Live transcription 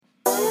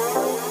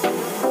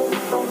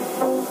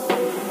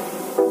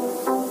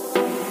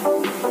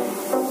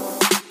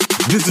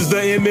This is the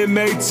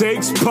MMA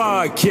Takes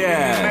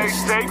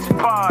Podcast.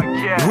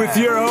 With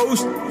your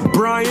host,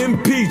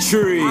 Brian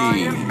Petrie.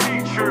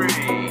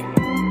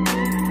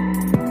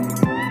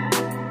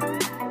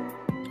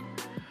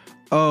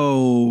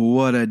 Oh,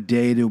 what a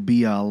day to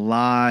be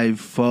alive,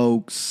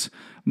 folks.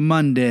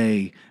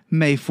 Monday,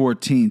 May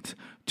 14th,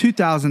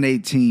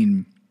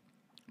 2018.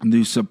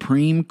 The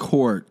Supreme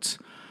Court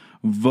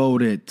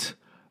voted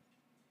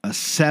a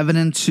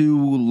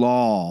 7-2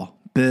 law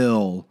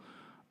bill.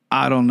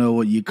 I don't know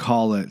what you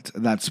call it,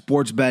 that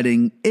sports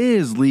betting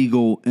is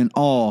legal in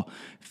all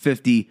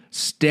 50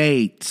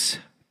 states.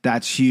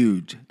 That's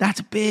huge. That's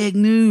big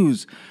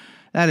news.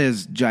 That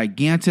is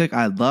gigantic.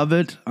 I love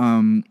it.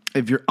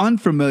 If you're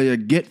unfamiliar,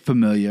 get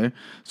familiar.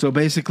 So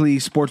basically,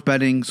 sports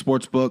betting,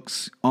 sports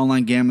books,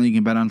 online gambling, you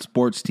can bet on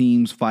sports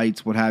teams,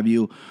 fights, what have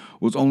you,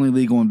 was only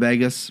legal in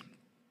Vegas.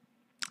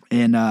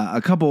 And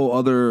a couple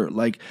other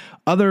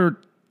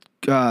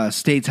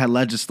states had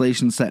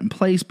legislation set in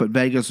place, but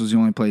Vegas was the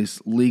only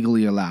place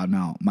legally allowed.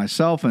 Now,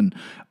 myself and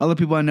other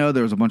people I know,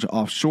 there was a bunch of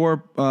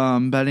offshore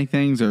betting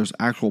things. There's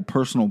actual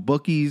personal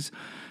bookies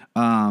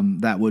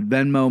that would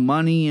Venmo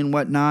money and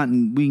whatnot,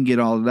 and we can get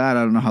all of that.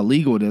 I don't know how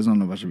legal it is. I don't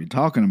know if I should be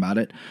talking about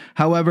it.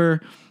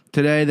 However,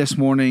 this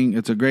morning,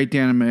 it's a great day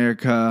in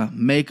America.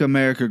 Make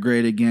America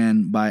great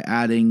again by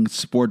adding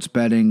sports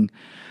betting.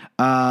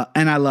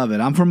 And I love it.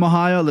 I'm from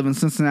Ohio, I live in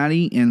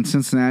Cincinnati, and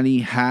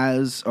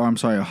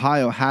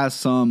Ohio has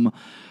some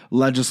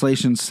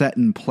legislation set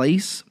in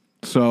place.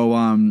 So,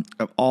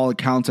 of all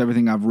accounts,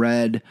 everything I've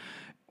read,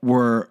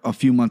 we're a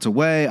few months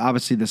away.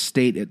 Obviously, the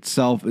state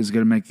itself is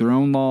going to make their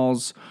own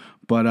laws,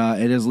 but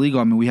it is legal.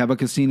 I mean, we have a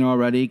casino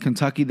already.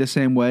 Kentucky, the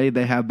same way.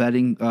 They have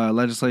betting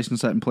legislation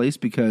set in place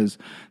because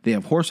they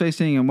have horse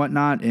racing and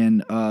whatnot.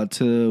 And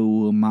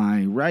to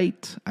my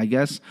right, I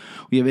guess,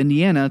 we have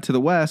Indiana to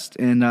the west,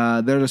 and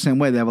they're the same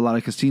way. They have a lot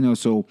of casinos.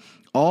 So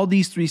all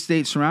these three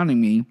states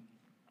surrounding me,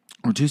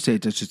 or two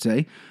states, I should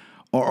say,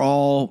 are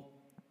all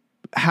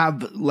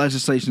have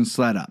legislation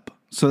set up.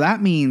 So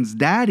that means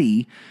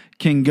Daddy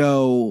can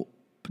go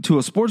to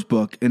a sports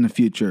book in the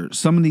future.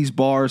 Some of these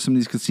bars, some of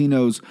these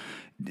casinos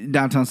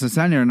downtown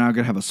Cincinnati are now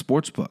going to have a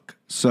sports book.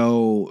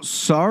 So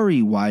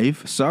sorry,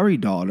 wife, sorry,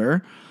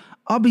 daughter,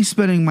 I'll be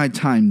spending my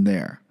time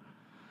there.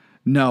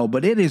 No,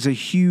 but it is a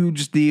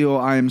huge deal.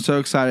 I am so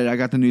excited. I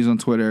got the news on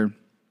Twitter,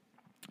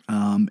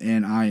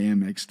 and I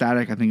am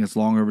ecstatic. I think it's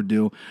long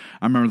overdue.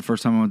 I remember the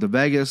first time I went to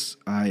Vegas.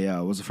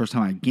 Was the first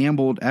time I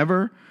gambled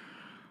ever.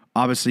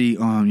 Obviously,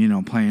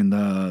 playing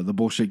the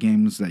bullshit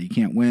games that you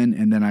can't win.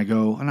 And then I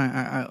go and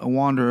I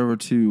wander over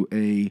to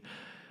a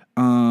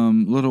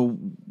little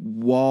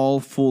wall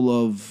full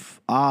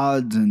of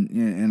odds,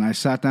 and I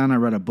sat down. I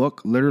read a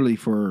book literally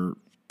for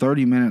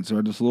 30 minutes,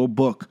 or just a little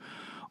book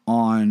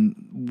on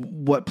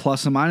what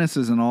plus and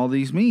minuses and all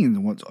these means,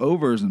 and what's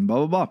overs and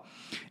blah blah blah.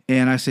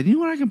 And I said, you know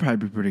what, I can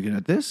probably be pretty good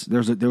at this. There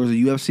was a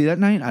UFC that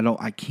night.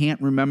 I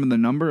can't remember the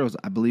number.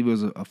 I believe it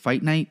was a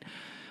fight night.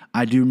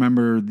 I do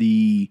remember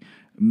the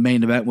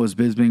main event was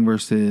Bisping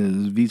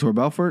versus Vitor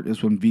Belfort.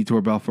 It's when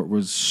Vitor Belfort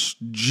was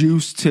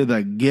juiced to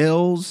the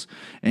gills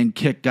and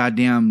kicked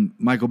goddamn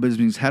Michael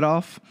Bisping's head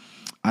off.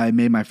 I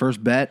made my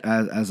first bet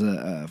as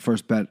a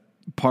first bet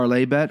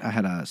parlay bet. I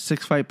had a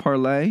 6-fight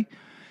parlay,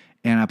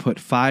 and I put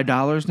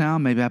 $5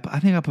 down. I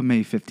think I put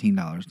maybe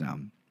 $15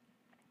 down.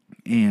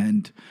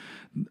 And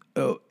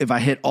if I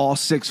hit all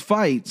 6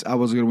 fights, I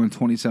was going to win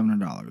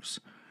 $2,700.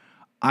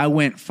 I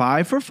went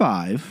 5 for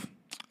 5.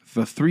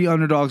 The 3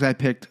 underdogs I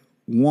picked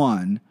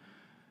won,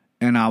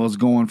 and I was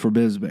going for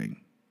Bisping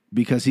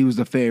because he was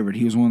the favorite.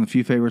 He was one of the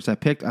few favorites I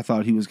picked. I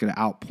thought he was going to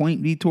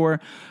outpoint Vitor.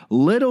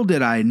 Little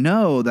did I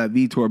know that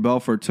Vitor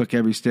Belfort took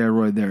every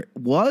steroid there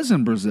was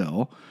in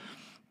Brazil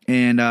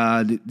and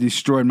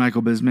destroyed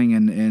Michael Bisping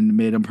and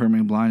made him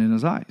permanently blind in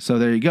his eye. So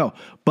there you go.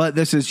 But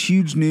this is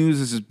huge news.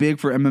 This is big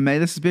for MMA.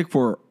 This is big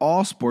for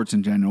all sports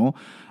in general.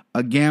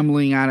 A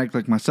gambling addict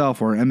like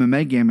myself, or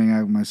MMA gambling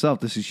addict like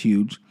myself, this is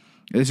huge.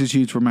 This is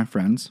huge for my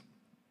friends.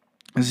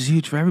 This is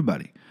huge for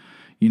everybody.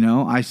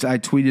 I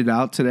tweeted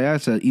out today, I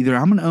said, either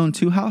I'm going to own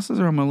 2 houses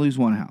or I'm going to lose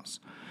 1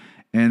 house.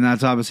 And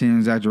that's obviously an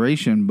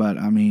exaggeration, but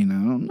I mean, I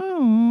don't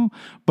know.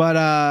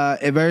 But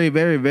very,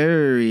 very,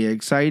 very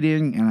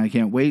exciting, and I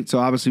can't wait. So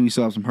obviously we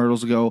still have some hurdles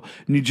to go.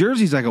 New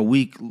Jersey's like a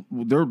week.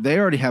 They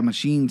already have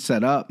machines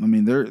set up. I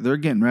mean, they're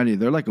getting ready.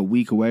 They're like a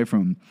week away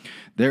from.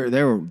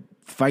 They were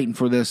fighting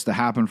for this to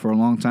happen for a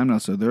long time now,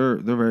 so they're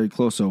very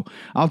close. So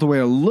I'll have to wait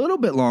a little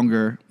bit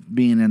longer,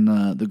 being in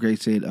the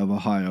great state of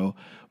Ohio.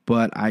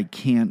 But I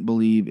can't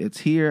believe it's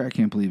here. I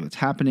can't believe it's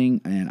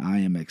happening, and I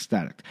am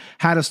ecstatic.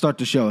 How to start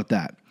the show with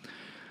that.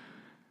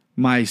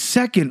 My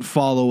second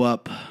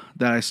follow-up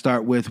that I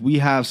start with, we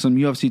have some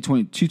UFC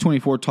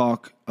 224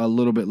 talk a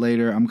little bit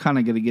later. I'm kind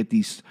of going to get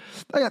these.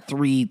 I got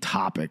 3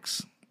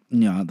 topics.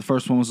 The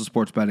first one was the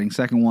sports betting.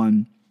 Second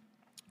one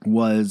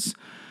was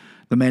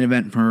the main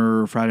event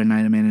for Saturday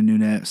night, Amanda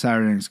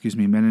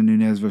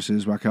Nunes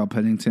versus Raquel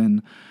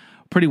Pennington.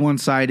 pretty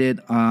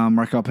one-sided.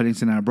 Raquel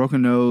Pennington had a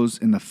broken nose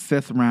in the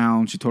 5th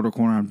round. She told her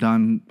corner, I'm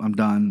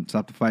done.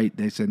 Stop the fight.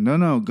 They said,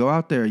 no, go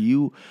out there.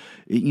 You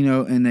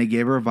know, and they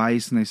gave her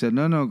advice, and they said,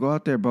 no, go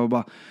out there, blah,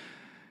 blah, blah.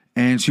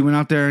 And she went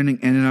out there and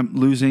ended up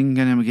losing,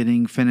 ended up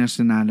getting finished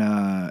in that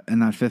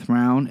 5th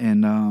round.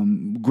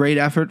 And great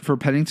effort for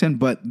Pennington,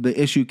 but the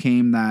issue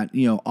came that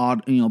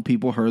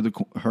people heard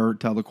her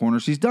tell the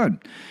corner she's done,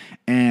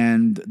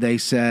 and they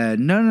said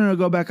no,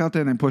 go back out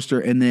there, and they pushed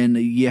her. And then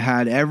you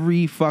had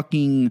every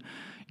fucking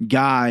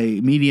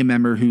media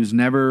member who's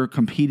never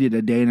competed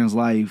a day in his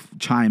life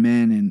chime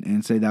in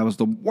and say that was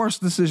the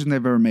worst decision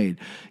they've ever made.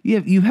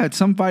 You had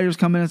some fighters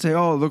come in and say,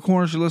 oh, the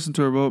corner should listen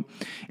to her vote.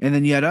 And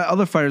then you had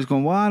other fighters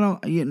going, well,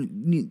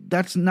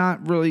 that's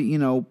not really,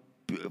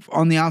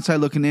 on the outside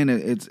looking in,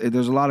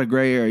 there's a lot of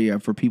gray area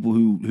for people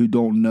who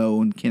don't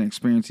know and can't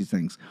experience these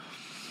things.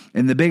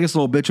 And the biggest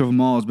little bitch of them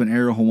all has been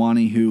Ariel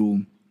Helwani,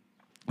 who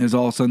is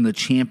all of a sudden the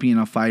champion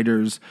of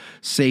fighters'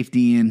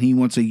 safety, and he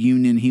wants a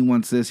union, he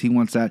wants this, he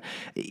wants that.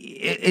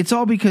 It's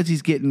all because he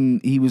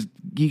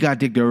got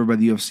dicked over by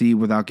the UFC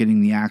without getting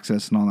the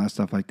access and all that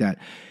stuff like that.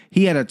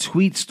 He had a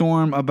tweet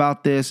storm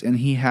about this, and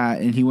he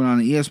went on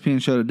an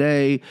ESPN show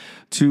today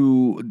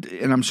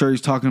and I'm sure he's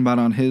talking about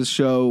it on his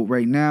show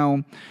right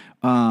now.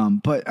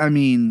 But I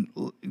mean,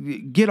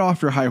 get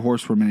off your high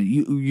horse for a minute.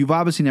 You've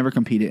obviously never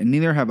competed, and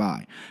neither have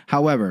I.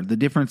 However, the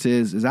difference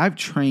is I've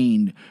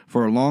trained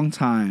for a long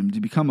time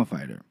to become a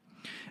fighter.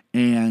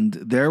 And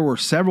there were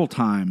several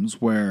times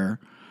where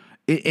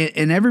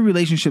and every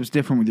relationship is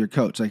different with your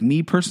coach. Like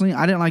me personally,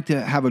 I didn't like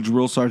to have a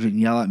drill sergeant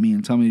yell at me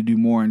and tell me to do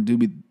more and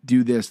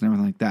do this and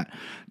everything like that.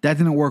 That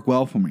didn't work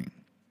well for me.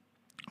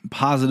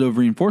 Positive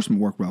reinforcement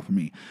worked well for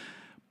me.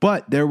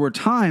 But there were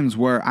times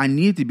where I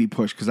needed to be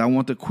pushed because I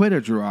want to quit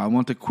a drill. I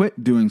want to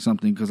quit doing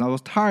something because I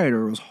was tired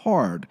or it was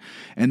hard.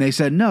 And they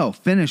said, no,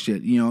 finish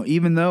it.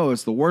 Even though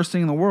it's the worst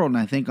thing in the world and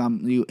I think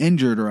I'm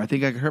injured or I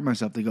think I could hurt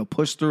myself, they go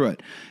push through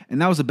it.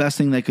 And that was the best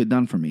thing they could have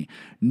done for me.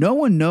 No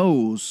one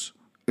knows,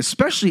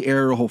 especially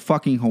Ariel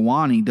fucking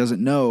Helwani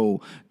doesn't know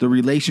the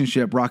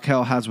relationship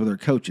Raquel has with her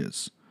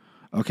coaches.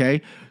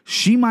 Okay,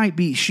 she might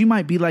be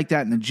like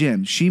that in the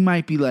gym. She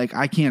might be like,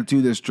 I can't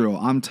do this drill,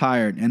 I'm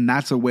tired, and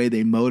that's a way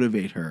they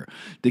motivate her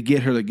to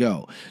get her to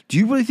go. Do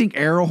you really think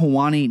Ariel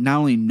Helwani not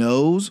only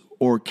knows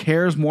or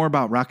cares more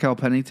about Raquel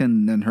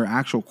Pennington than her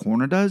actual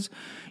corner does?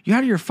 You're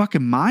out of your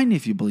fucking mind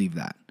if you believe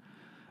that.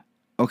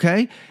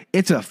 Okay,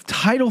 it's a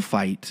title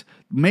fight.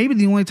 Maybe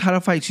the only title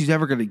fight she's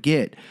ever going to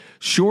get.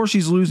 Sure,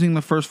 she's losing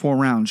the first 4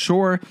 rounds.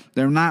 Sure,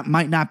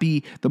 might not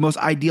be the most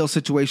ideal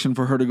situation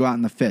for her to go out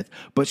in the 5th.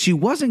 But she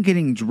wasn't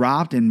getting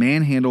dropped and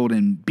manhandled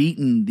and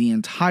beaten the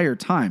entire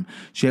time.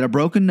 She had a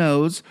broken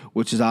nose,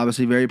 which is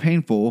obviously very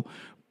painful.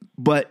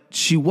 But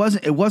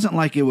it wasn't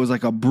like it was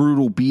like a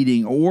brutal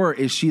beating, or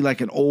is she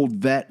like an old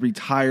vet,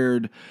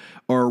 retired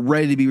or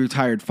ready to be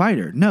retired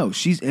fighter? No,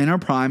 she's in her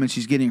prime and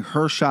she's getting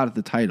her shot at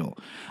the title.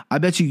 I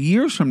bet you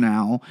years from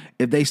now,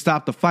 if they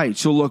stop the fight,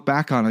 she'll look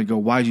back on it and go,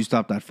 why'd you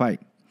stop that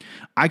fight?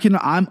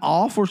 I'm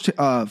all for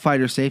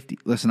fighter safety.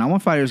 Listen, I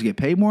want fighters to get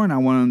paid more and I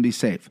want them to be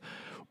safe.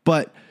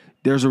 But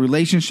there's a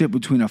relationship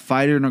between a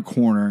fighter and a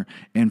corner,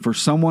 and for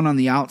someone on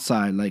the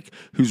outside, like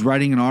who's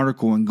writing an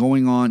article and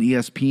going on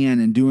ESPN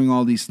and doing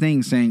all these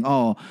things, saying,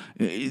 "Oh,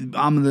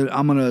 I'm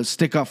gonna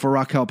stick up for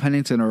Raquel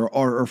Pennington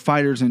or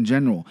fighters in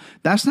general,"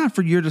 that's not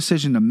for your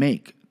decision to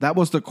make. That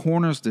was the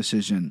corner's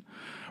decision.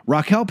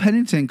 Raquel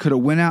Pennington could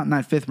have went out in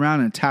that 5th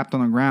round and tapped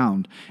on the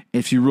ground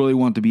if she really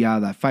wanted to be out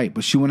of that fight.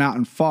 But she went out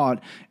and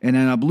fought and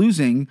ended up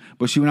losing,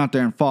 but she went out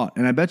there and fought.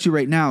 And I bet you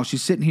right now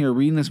she's sitting here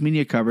reading this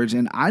media coverage,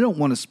 and I don't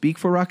want to speak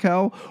for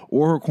Raquel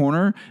or her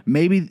corner.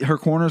 Maybe her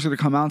corner is going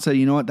to come out and say,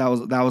 you know what, that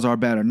was our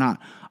bet or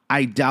not.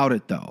 I doubt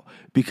it, though,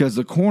 because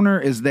the corner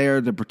is there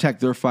to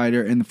protect their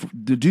fighter and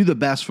to do the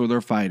best for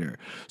their fighter.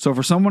 So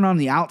for someone on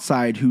the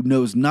outside who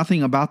knows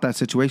nothing about that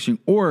situation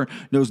or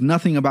knows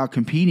nothing about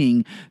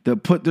competing, to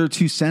put their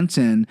 2 cents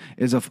in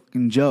is a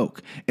fucking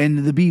joke.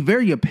 And to be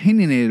very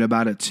opinionated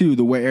about it, too,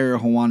 the way Ariel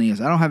Helwani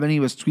is. I don't have any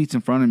of his tweets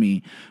in front of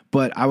me,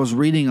 but I was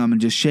reading them and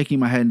just shaking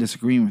my head and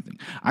disagreeing with him.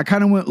 I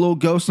kind of went a little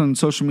ghost on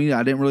social media.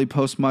 I didn't really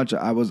post much.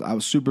 I was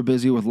super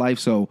busy with life,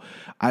 so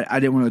I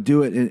didn't want to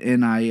do it,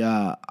 and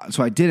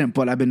so I didn't.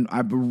 But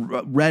I've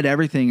read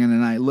everything, and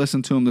then I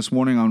listened to him this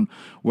morning on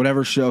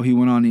whatever show he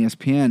went on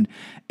ESPN,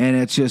 and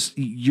it's just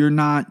you're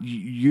not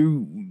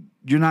in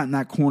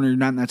that corner. You're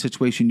not in that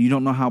situation. You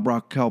don't know how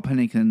Raquel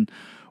Pennington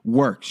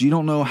works. You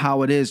don't know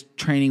how it is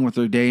training with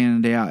her day in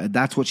and day out. If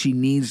that's what she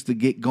needs to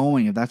get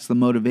going, if that's the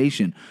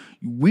motivation.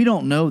 We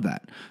don't know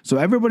that. So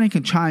everybody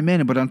can chime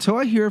in, but until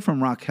I hear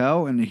from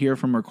Raquel and hear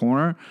from her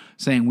corner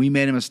saying we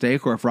made a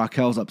mistake, or if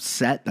Raquel's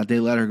upset that they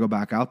let her go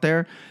back out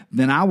there,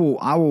 then I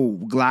will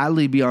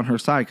gladly be on her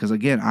side, because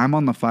again, I'm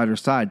on the fighter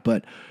side.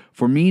 But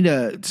for me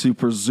to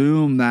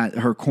presume that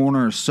her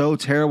corner is so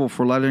terrible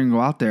for letting her go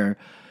out there,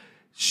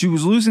 she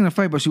was losing the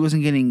fight, but she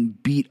wasn't getting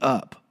beat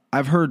up.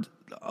 I've heard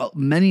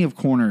many of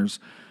corners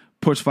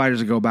push fighters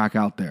to go back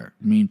out there.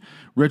 I mean,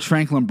 Rich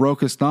Franklin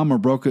broke his thumb, or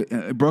broke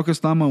his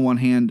thumb on one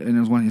hand,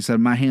 and he said,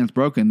 "My hand's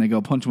broken." They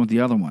go punch him with the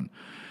other one.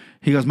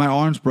 He goes, my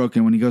arm's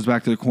broken when he goes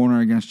back to the corner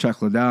against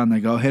Chuck Liddell, and they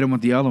go, hit him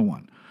with the other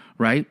one,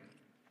 right?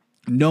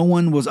 No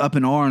one was up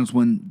in arms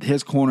when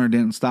his corner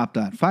didn't stop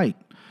that fight.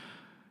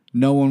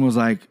 No one was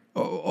like,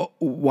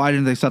 why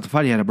didn't they stop the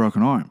fight? He had a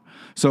broken arm.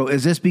 So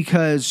is this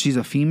because she's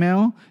a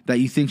female that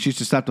you think she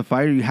should stop the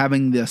fight? Are you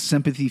having the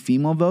sympathy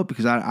female vote?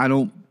 Because I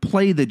don't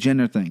play the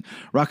gender thing.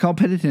 Raquel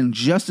Pennington,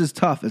 just as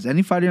tough as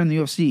any fighter in the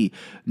UFC,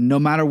 no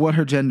matter what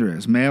her gender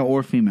is, male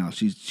or female.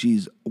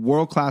 She's a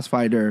world-class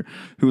fighter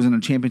who was in a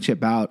championship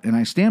bout, and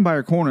I stand by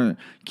her corner,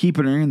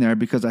 keeping her in there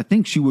because I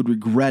think she would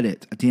regret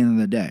it at the end of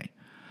the day.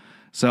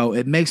 So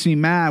it makes me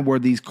mad where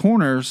these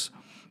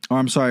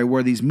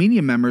where these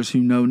media members who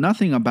know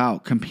nothing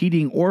about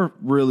competing or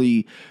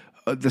really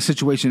the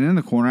situation in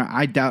the corner.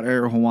 I doubt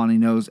Ariel Helwani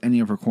knows any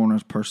of her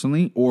corners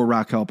personally or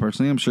Raquel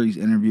personally. I'm sure he's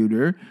interviewed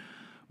her.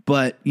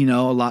 But, a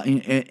lot,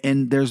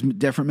 and there's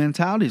different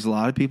mentalities. A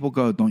lot of people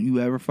go, don't you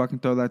ever fucking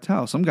throw that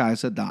towel. Some guy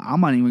said,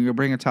 I'm not even going to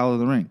bring a towel to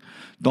the ring.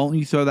 Don't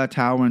you throw that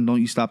towel in.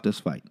 Don't you stop this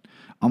fight.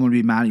 I'm going to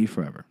be mad at you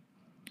forever.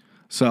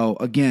 So,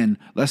 again,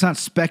 let's not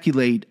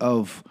speculate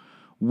of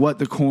what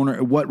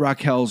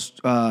Raquel's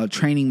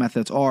training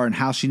methods are and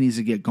how she needs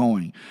to get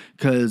going.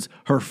 Because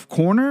her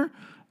corner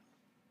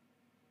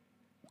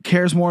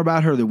cares more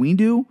about her than we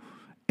do,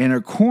 and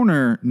her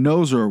corner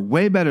knows her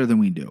way better than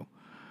we do.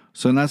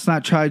 So let's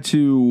not try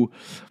to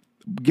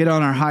get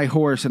on our high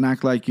horse and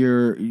act like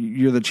you're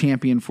the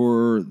champion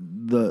for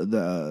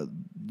the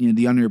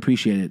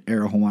underappreciated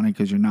Ariel Helwani,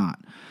 because you're not.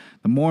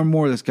 The more and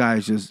more this guy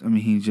is just,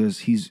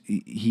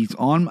 he's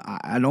on.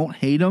 I don't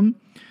hate him,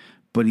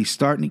 but he's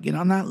starting to get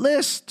on that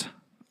list.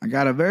 I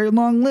got a very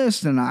long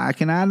list, and I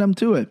can add him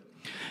to it.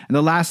 And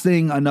the last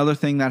thing, another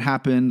thing that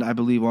happened, I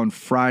believe on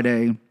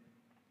Friday.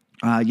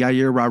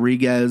 Yair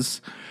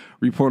Rodriguez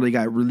reportedly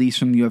got released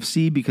from the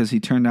UFC because he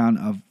turned down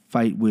a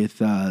fight with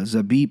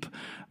Zabit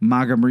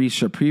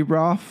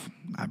Magomedsharipov.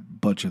 I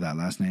butchered that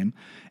last name.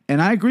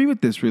 And I agree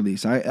with this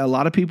release. A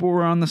lot of people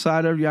were on the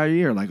side of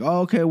Yair, like, oh,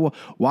 okay, well,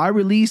 why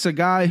release a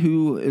guy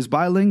who is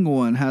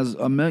bilingual and has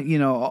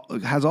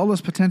all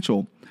this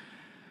potential?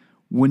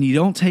 When you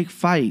don't take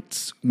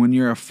fights, when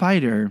you're a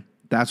fighter,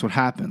 that's what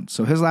happens.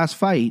 So his last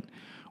fight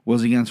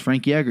was against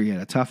Frankie Edgar. He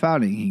had a tough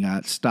outing. He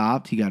got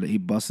stopped. He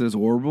busted his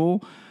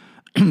orbital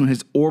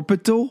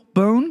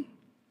bone,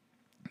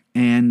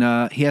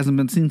 and he hasn't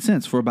been seen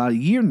since for about a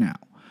year now.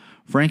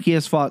 Frankie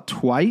has fought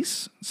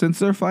twice since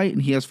their fight,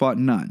 and he has fought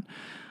none.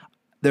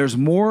 There's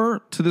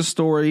more to the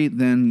story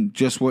than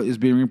just what is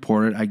being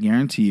reported, I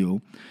guarantee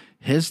you.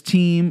 His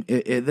team,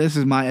 this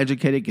is my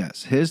educated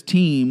guess, his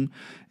team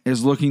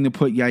is looking to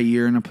put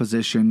Yair in a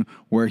position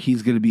where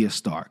he's going to be a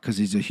star because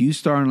he's a huge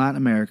star in Latin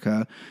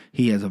America.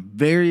 He has a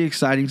very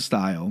exciting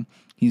style.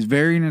 He's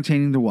very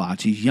entertaining to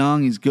watch. He's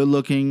young. He's good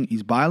looking.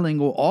 He's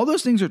bilingual. All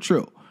those things are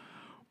true.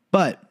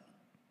 But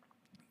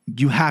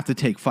you have to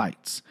take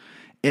fights.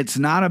 It's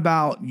not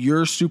about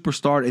your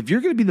superstar. If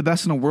you're going to be the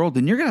best in the world,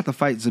 then you're going to have to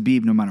fight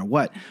Zabit no matter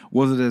what.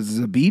 Was it a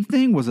Zabit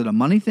thing? Was it a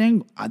money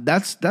thing?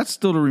 That's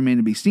still to remain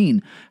to be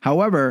seen.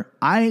 However,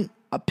 I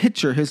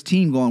picture his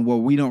team going, well,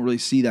 we don't really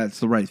see that's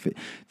the right fit.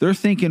 They're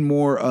thinking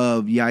more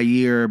of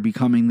Yair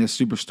becoming this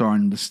superstar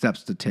and the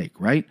steps to take,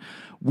 right?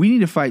 We need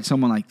to fight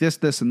someone like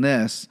this, and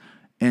this,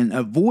 and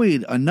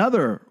avoid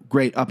another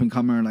great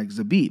up-and-comer like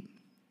Zabit.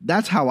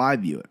 That's how I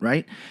view it,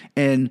 right?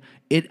 And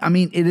it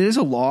is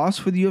a loss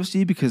for the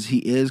UFC because he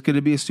is going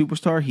to be a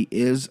superstar. He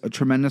is a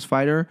tremendous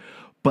fighter.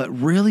 But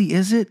really,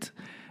 is it?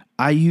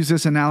 I use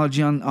this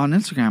analogy on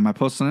Instagram. I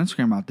posted on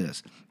Instagram about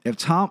this. If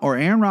Tom or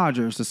Aaron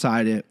Rodgers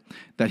decided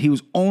that he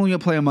was only going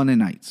to play on Monday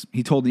nights,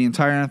 he told the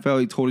entire NFL,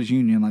 he told his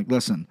union, like,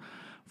 listen,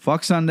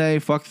 fuck Sunday,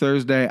 fuck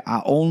Thursday,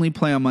 I only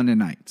play on Monday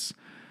nights.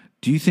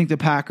 Do you think the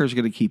Packers are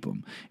going to keep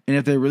him? And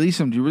if they release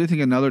him, do you really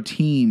think another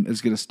team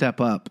is going to step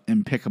up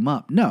and pick him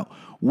up? No.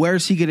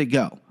 Where's he going to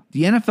go?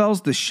 The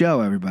NFL's the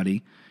show,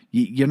 everybody.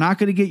 You're not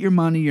going to get your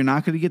money. You're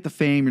not going to get the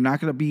fame. You're not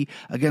going to be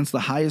against the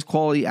highest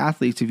quality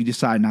athletes if you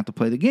decide not to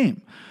play the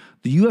game.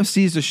 The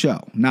UFC is the show.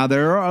 Now,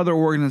 there are other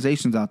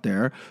organizations out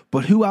there,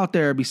 but who out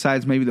there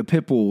besides maybe the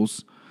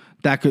Pitbulls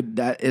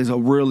that is a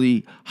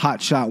really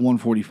hot shot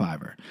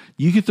 145er?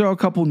 You could throw a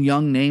couple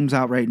young names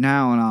out right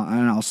now,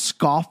 and I'll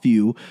scoff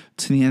you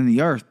to the end of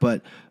the earth,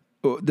 but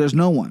there's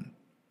no one.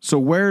 So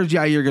where's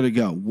Yair going to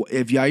go?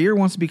 If Yair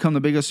wants to become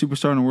the biggest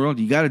superstar in the world,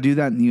 you got to do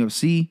that in the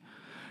UFC.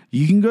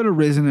 You can go to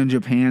Rizin in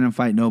Japan and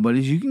fight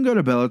nobodies. You can go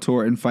to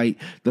Bellator and fight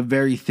the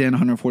very thin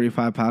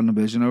 145-pound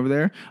division over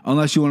there.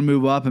 Unless you want to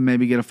move up and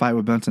maybe get a fight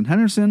with Benson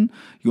Henderson.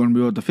 You want to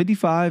move up to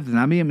 55.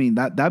 Then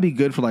that'd be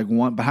good for like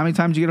one. But how many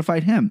times are you going to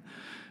fight him?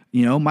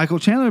 Michael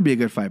Chandler would be a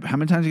good fight. But how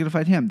many times are you going to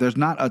fight him? There's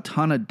not a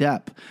ton of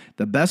depth.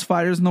 The best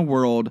fighters in the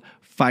world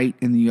fight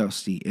in the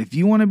UFC. If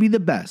you want to be the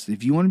best,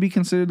 if you want to be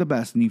considered the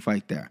best, then you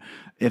fight there.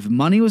 If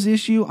money was the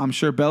issue, I'm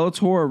sure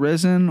Bellator or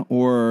Rizin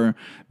or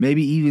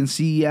maybe even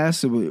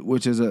CES,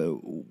 which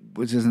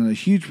isn't a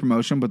huge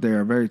promotion, but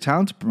they're a very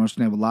talented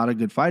promotion. They have a lot of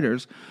good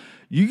fighters.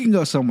 You can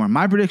go somewhere.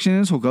 My prediction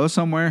is he'll go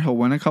somewhere, he'll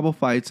win a couple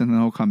fights, and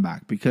then he'll come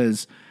back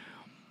because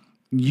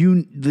the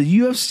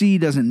UFC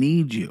doesn't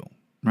need you.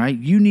 right?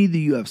 You need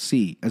the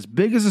UFC. As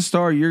big as a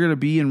star you're going to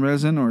be in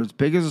Rizin, or as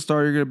big as a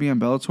star you're going to be in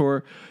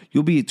Bellator,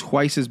 you'll be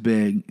twice as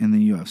big in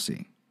the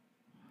UFC.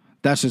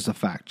 That's just a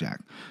fact,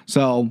 Jack.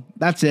 So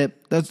that's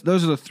it.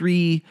 Those are the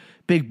 3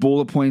 big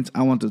bullet points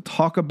I want to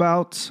talk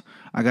about.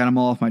 I got them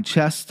all off my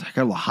chest. I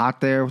got a little hot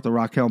there with the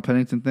Raquel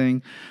Pennington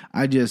thing.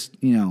 I just,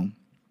 nah.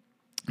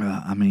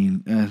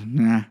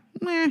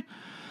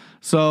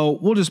 So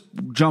we'll just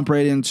jump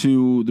right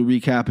into the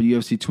recap of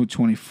UFC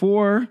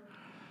 224.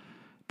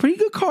 Pretty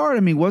good card.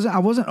 I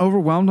wasn't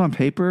overwhelmed on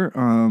paper.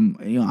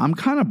 I'm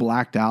kind of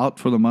blacked out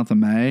for the month of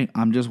May.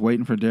 I'm just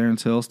waiting for Darren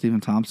Till, Stephen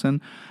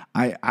Thompson.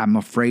 I'm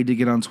afraid to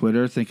get on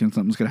Twitter thinking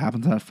something's going to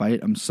happen to that fight.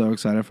 I'm so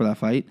excited for that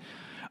fight.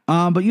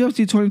 But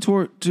UFC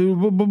 224,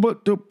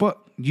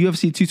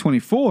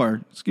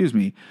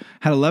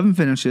 had 11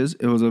 finishes.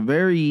 It was a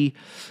very,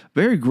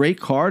 very great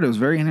card. It was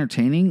very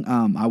entertaining.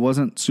 I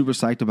wasn't super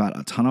psyched about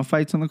a ton of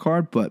fights on the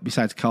card, but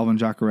besides Kelvin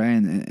Jacare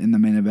in the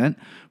main event,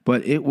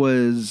 but it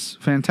was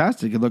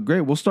fantastic. It looked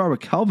great. We'll start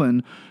with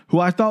Kelvin, who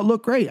I thought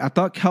looked great. I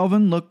thought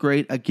Kelvin looked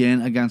great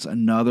again against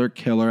another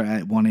killer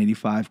at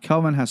 185.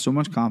 Kelvin has so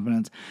much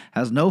confidence,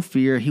 has no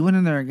fear. He went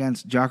in there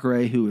against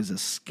Jacare, who is a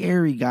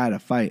scary guy to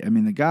fight.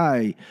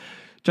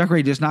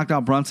 Jacare just knocked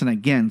out Brunson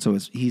again, so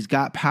he's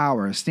got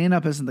power. His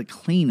stand-up isn't the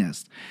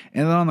cleanest.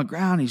 And then on the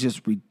ground, he's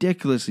just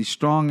ridiculously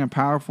strong and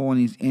powerful, and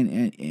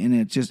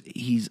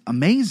he's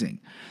amazing.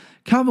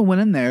 Kelvin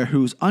went in there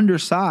who's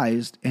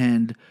undersized,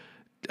 and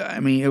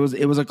it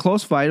was a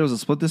close fight. It was a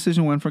split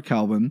decision win for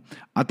Kelvin.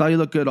 I thought he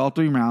looked good all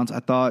 3 rounds.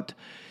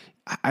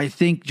 I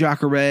think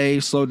Jacare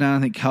slowed down.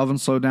 I think Kelvin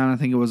slowed down. I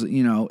think it was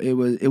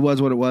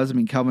what it was.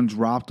 Kelvin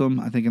dropped him,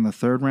 I think, in the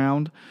 3rd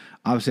round.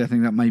 Obviously, I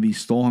think that maybe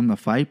stole him the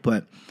fight,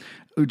 but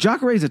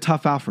Jacare is a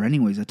tough out for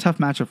anyone. He's a tough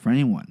matchup for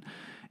anyone.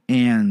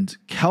 And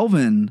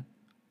Kelvin,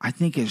 I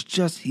think,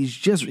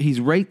 he's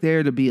right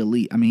there to be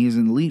elite. He's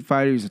an elite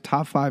fighter. He's a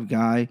top 5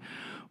 guy.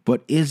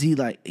 But is he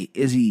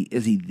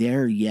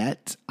there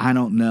yet? I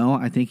don't know.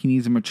 I think he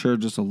needs to mature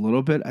just a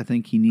little bit. I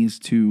think he needs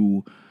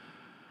to,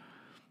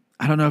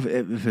 I don't know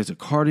if it's a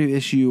cardio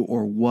issue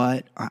or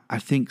what. I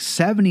think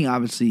 70,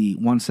 obviously,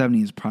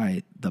 170 is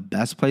probably the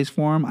best place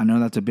for him. I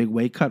know that's a big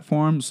weight cut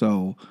for him,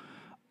 so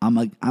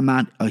I'm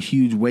not a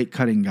huge weight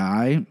cutting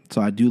guy,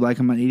 so I do like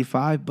him at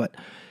 85. But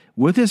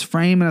with his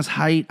frame and his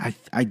height,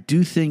 I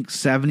do think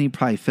 70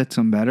 probably fits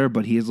him better.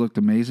 But he has looked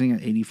amazing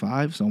at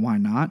 85, so why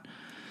not?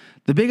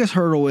 The biggest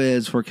hurdle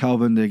is for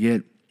Kelvin to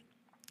get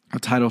a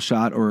title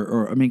shot,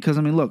 because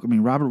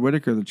Robert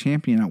Whittaker, the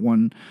champion at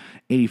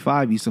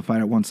 185, used to fight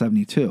at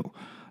 172.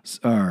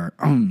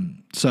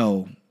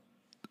 So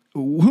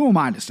who am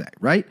I to say,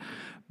 right?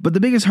 But the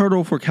biggest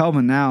hurdle for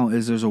Kelvin now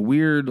is there's a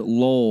weird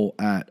lull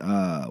at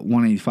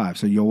 185.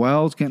 So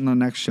Yoel's getting the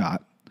next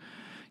shot.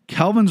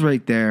 Kelvin's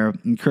right there,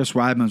 and Chris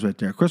Weidman's right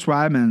there. Chris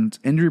Weidman's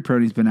injury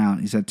prone. He's been out.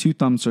 He's had 2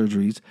 thumb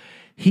surgeries.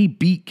 He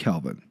beat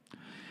Kelvin.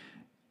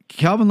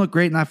 Kelvin looked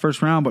great in that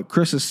 1st round, but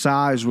Chris's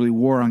size really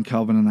wore on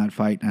Kelvin in that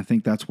fight, and I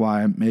think that's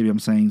why maybe I'm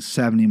saying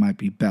 70 might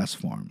be best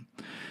for him.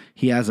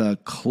 He has a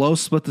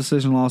close split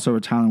decision loss over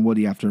Tyron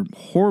Woodley after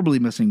horribly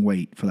missing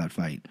weight for that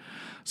fight.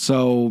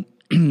 So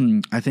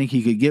I think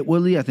he could get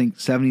Woodley. I think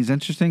 70 is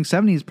interesting.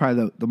 70 is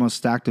probably the most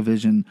stacked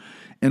division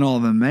in all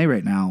of MMA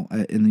right now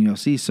in the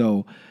UFC.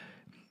 So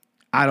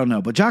I don't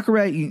know. But Jacare,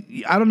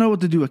 I don't know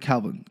what to do with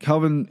Kelvin.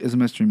 Kelvin is a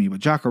mystery to me. But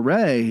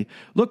Jacare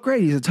looked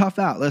great. He's a tough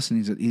out. Listen,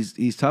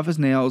 he's tough as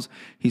nails.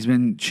 He's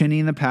been chinny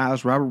in the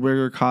past. Robert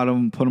Whittaker caught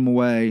him, put him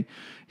away.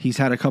 He's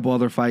had a couple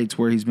other fights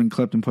where he's been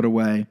clipped and put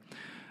away.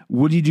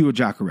 What do you do with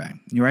Jacare?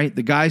 You're right.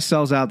 The guy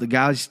sells out. The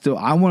guy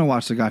I want to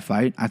watch the guy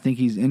fight. I think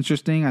he's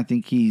interesting. I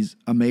think he's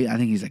amazing. I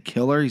think he's a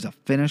killer. He's a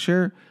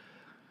finisher.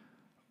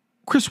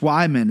 Chris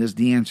Weidman is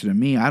the answer to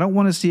me. I don't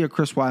want to see a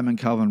Chris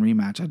Weidman-Kelvin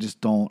rematch. I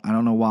just don't. I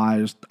don't know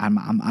why. I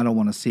don't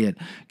want to see it.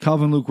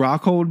 Kelvin-Luke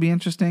Rockhold would be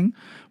interesting.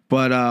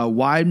 But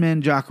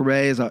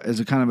Weidman-Jacare is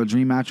a kind of a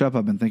dream matchup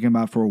I've been thinking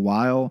about for a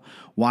while.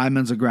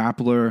 Weidman's a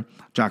grappler.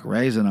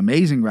 Jacare is an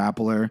amazing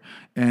grappler.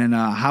 And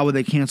how would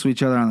they cancel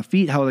each other on the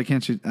feet? How would they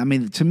cancel?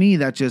 To me,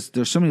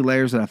 there's so many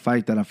layers of that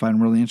fight that I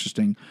find really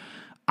interesting.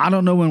 I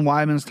don't know when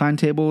Weidman's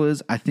timetable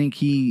is. I think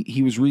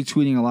he was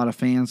retweeting a lot of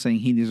fans saying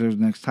he deserves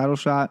the next title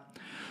shot,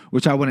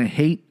 which I wouldn't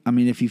hate.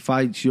 If he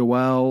fights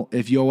Yoel,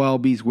 if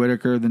Yoel beats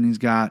Whittaker, then he's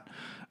got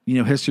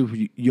history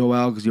with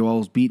Yoel because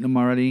Yoel's beaten him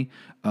already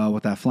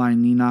with that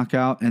flying knee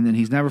knockout, and then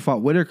he's never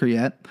fought Whittaker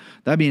yet.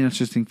 That'd be an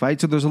interesting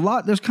fight. So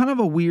there's kind of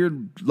a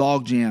weird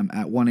logjam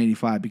at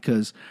 185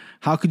 because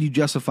how could you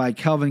justify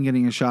Kelvin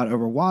getting a shot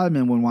over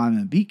Weidman when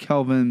Weidman beat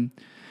Kelvin?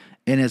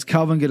 And is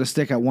Kelvin going to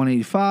stick at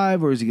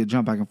 185 or is he going to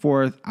jump back and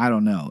forth? I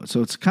don't know.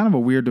 So it's kind of a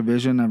weird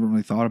division. I haven't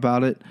really thought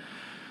about it.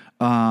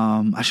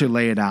 I should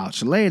lay it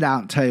out.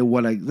 And tell you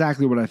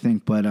exactly what I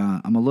think, but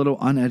I'm a little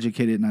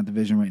uneducated in that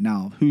division right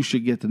now. Who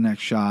should get the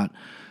next shot?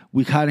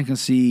 We kind of can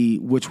see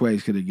which way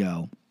it's going to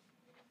go.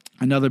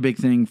 Another big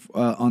thing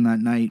on that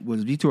night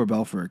was Vitor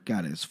Belfort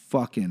got his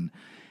fucking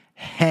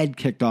head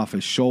kicked off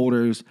his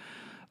shoulders.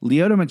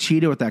 Lyoto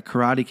Machida with that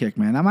karate kick,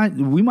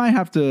 man. We might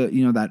have to,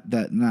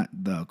 that not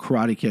the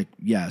karate kick,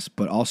 yes,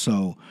 but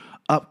also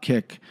up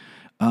kick.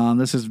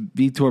 This is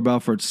Vitor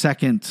Belfort's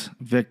second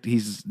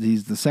he's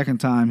the second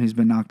time he's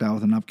been knocked out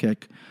with an up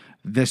kick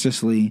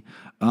viciously.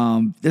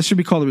 This should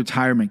be called a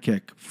retirement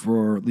kick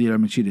for Lyoto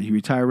Machida. He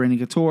retired Randy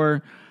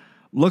Couture.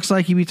 Looks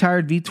like he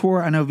retired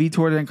Vitor. I know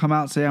Vitor didn't come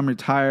out and say I'm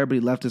retired, but he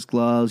left his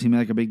gloves. He made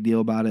like a big deal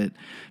about it.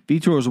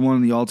 Vitor was one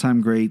of the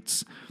all-time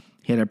greats.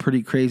 He had a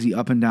pretty crazy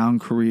up and down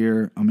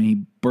career. I mean, he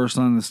burst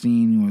on the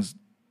scene. He was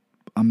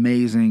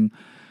amazing.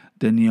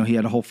 Then, he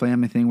had a whole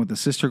family thing with the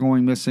sister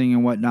going missing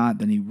and whatnot.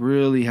 Then he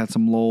really had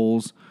some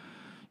lulls.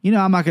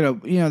 I'm not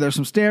going to, there's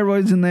some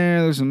steroids in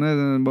there. There's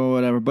some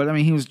whatever. But, I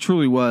mean, he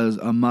truly was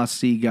a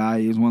must-see guy.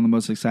 He was one of the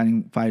most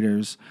exciting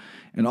fighters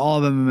in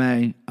all of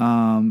MMA.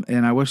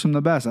 And I wish him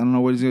the best. I don't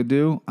know what he's going to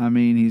do. I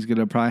mean, he's going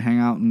to probably hang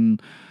out in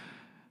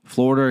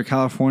Florida or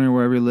California,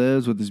 wherever he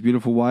lives, with his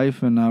beautiful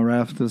wife and right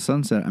after the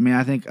sunset. I mean,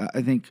 I think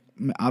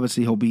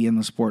obviously he'll be in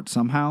the sport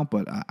somehow,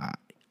 but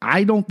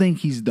I don't think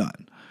he's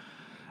done.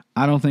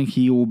 I don't think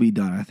he will be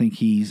done. I think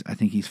he's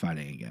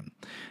fighting again.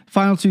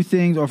 Final three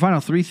things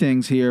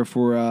here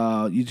for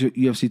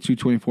UFC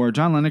 224.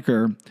 John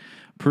Lineker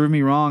proved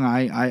me wrong.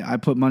 I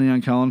put money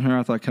on Kelleher.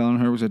 I thought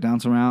Kelleher was a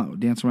dance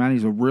around.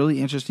 He's a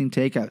really interesting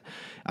take. I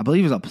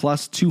believe it was a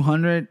plus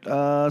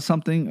 200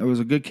 something. It was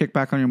a good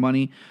kickback on your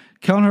money.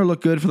 Kelleher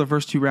looked good for the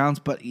first 2 rounds,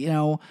 but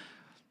I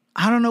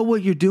don't know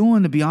what you're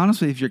doing, to be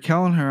honest with you. If you're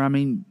Kelleher, I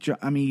mean,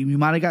 you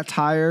might have got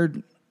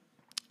tired.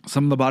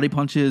 Some of the body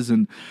punches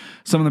and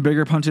some of the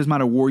bigger punches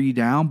might have wore you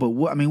down. But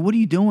what are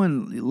you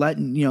doing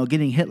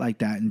getting hit like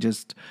that? And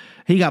just,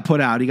 he got put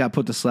out. He got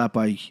put to sleep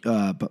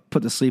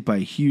by a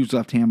huge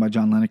left hand by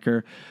John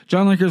Lineker.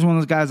 John Lineker is one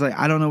of those guys, like,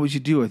 I don't know what you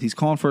do with. He's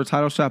calling for a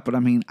title shot, but I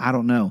mean, I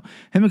don't know.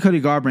 Him and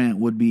Cody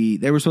Garbrandt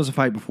they were supposed to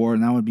fight before,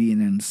 and that would be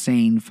an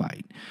insane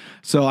fight.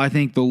 So I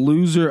think the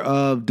loser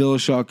of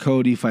Dillashaw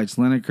Cody fights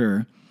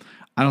Lineker.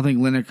 I don't think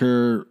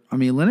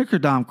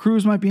Lineker, Dom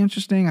Cruz might be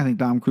interesting. I think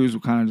Dom Cruz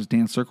will kind of just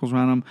dance circles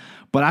around him.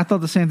 But I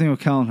thought the same thing with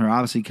Kelleher.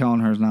 Obviously,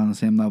 Kelleher is not on the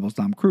same level as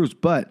Dom Cruz.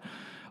 But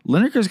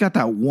Lineker's got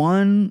that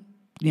one,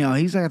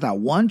 he's got that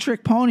one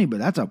trick pony, but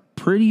that's a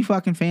pretty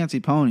fucking fancy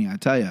pony, I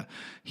tell you.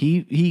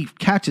 He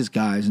catches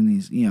guys, and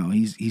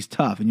he's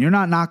tough. And you're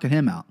not knocking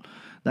him out.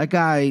 That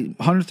guy,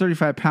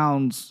 135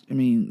 pounds,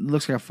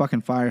 looks like a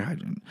fucking fire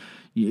hydrant.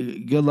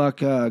 Good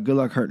luck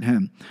hurting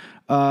him.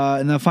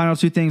 And the final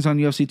 2 things on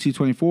UFC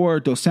 224,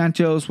 Dos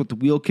Santos with the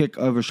wheel kick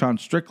over Sean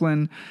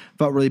Strickland.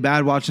 Felt really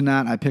bad watching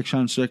that. I picked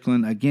Sean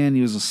Strickland. Again,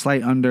 he was a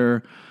slight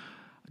under.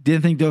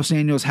 Didn't think Dos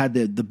Santos had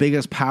the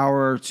biggest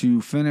power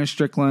to finish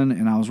Strickland,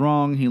 and I was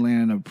wrong. He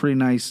landed a pretty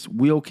nice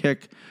wheel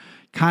kick.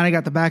 Kind of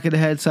got the back of the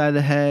head, side of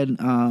the head.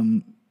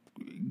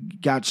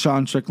 Got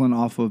Sean Strickland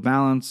off of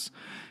balance.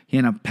 He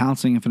ended up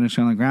pouncing and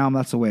finishing on the ground.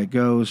 That's the way it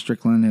goes.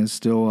 Strickland is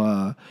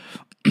still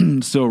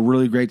still a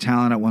really great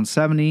talent at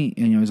 170,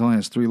 and he's only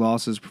has 3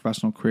 losses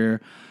professional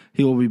career.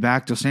 He will be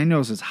back. Dos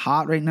Anjos is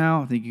hot right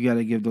now. I think you got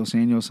to give Dos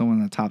Anjos someone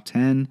in the top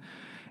 10,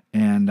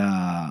 and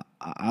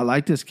I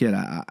like this kid.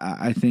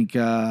 I think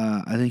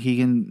he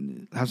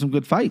can have some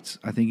good fights.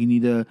 I think you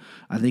need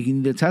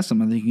to test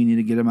him. I think you need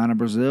to get him out of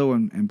Brazil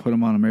and put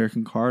him on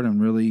American card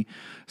and really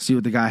see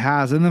what the guy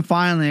has. And then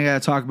finally, I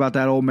got to talk about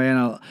that old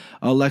man,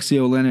 Alexei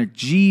Oleinik.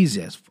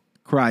 Jesus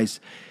Christ,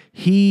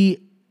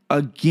 he.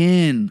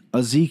 Again,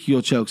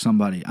 Ezekiel choked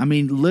somebody. I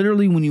mean,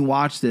 literally, when you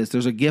watch this,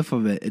 there's a gif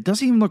of it. It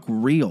doesn't even look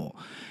real.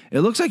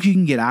 It looks like you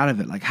can get out of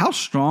it. Like, how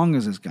strong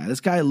is this guy?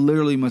 This guy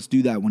literally must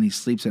do that when he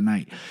sleeps at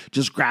night.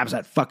 Just grabs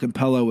that fucking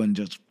pillow and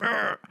just...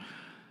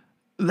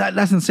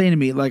 That's insane to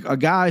me. Like, a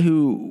guy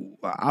who...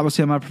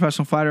 Obviously, I'm not a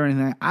professional fighter or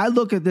anything. I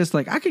look at this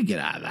like, I could get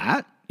out of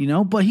that,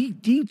 But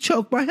he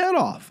choked my head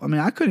off. I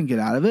mean, I couldn't get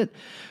out of it.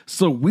 It's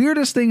the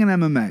weirdest thing in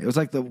MMA. It was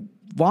like the...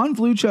 Von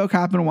Flue choke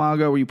happened a while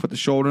ago where you put the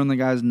shoulder in the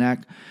guy's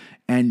neck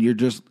and you're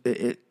just,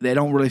 they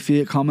don't really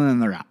feel it coming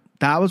and they're out.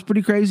 That was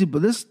pretty crazy,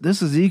 but this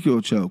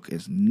Ezekiel choke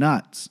is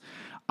nuts.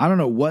 I don't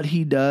know what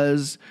he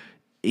does.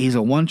 He's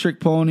a one-trick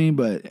pony,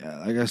 but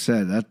like I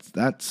said,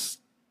 that's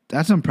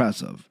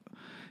impressive.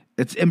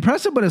 It's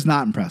impressive, but it's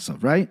not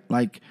impressive, right?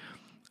 Like,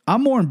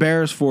 I'm more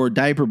embarrassed for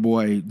Diaper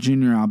Boy,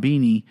 Junior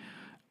Albini,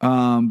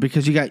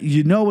 because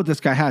you know what this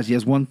guy has. He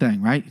has one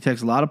thing, right? He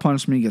takes a lot of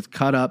punishment. He gets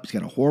cut up. He's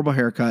got a horrible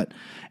haircut,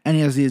 and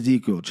he has the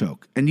Ezekiel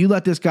choke. And you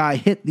let this guy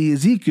hit the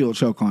Ezekiel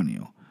choke on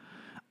you.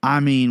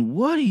 I mean,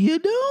 what are you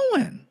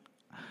doing?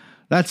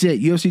 That's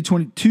it. UFC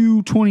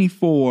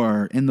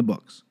 224 in the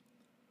books.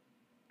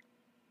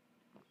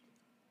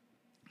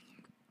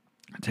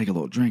 I take a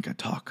little drink. I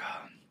talk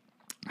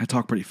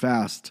pretty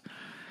fast,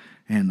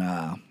 and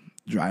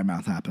dry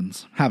mouth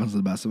happens. Happens to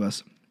the best of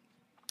us.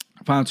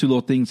 Final 2 little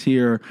things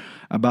here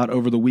about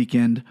over the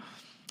weekend.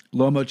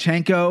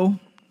 Lomachenko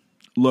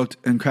looked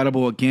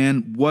incredible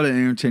again. What an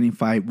entertaining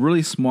fight.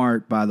 Really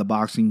smart by the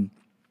boxing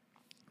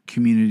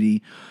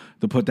community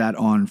to put that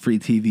on free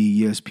TV,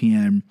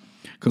 ESPN.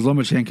 Because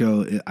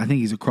Lomachenko, I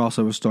think he's a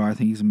crossover star. I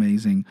think he's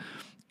amazing.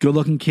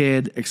 Good-looking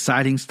kid,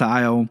 exciting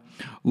style.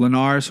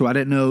 Linares, who I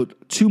didn't know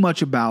too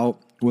much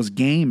about, was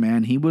game,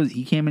 man.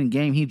 He came in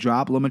game. He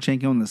dropped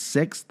Lomachenko in the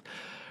 6th.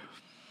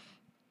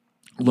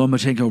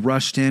 Lomachenko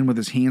rushed in with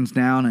his hands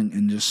down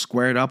and just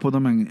squared up with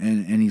him,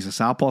 and he's a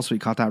southpaw, so he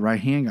caught that right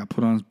hand, got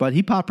put on his butt.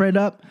 He popped right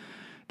up.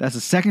 That's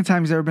the second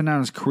time he's ever been down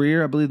in his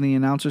career, I believe the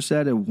announcer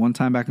said. It one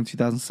time back in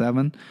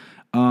 2007.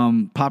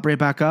 Popped right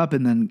back up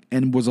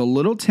and was a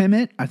little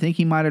timid. I think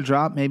he might have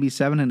dropped maybe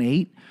 7 and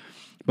 8,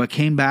 but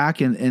came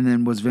back and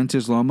then was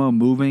vintage Lomo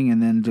moving,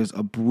 and then just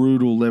a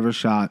brutal liver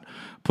shot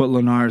put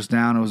Linares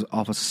down. It was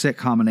off a sick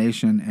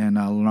combination, and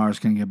Linares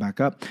couldn't get back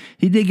up.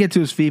 He did get to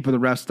his feet, but the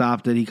ref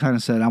stopped it. He kind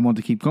of said, "I want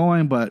to keep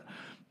going," but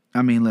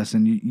I mean,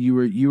 listen,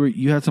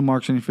 you had some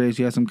marks on your face,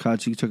 you had some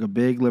cuts, you took a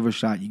big liver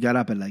shot, you got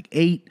up at like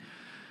 8.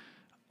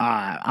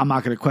 I'm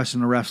not going to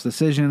question the ref's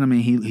decision. I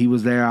mean, he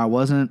was there, I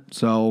wasn't.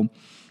 So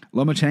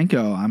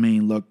Lomachenko, I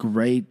mean, look,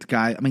 great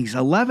guy. I mean, he's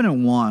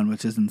 11-1,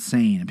 which is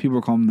insane, and people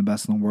are calling him the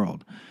best in the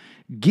world.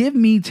 Give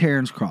me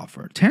Terrence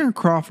Crawford. Terrence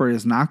Crawford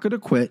is not going to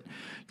quit.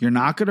 You're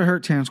not going to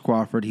hurt Terrence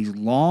Crawford. He's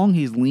long,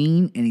 he's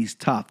lean, and he's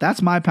tough.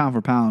 That's my pound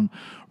for pound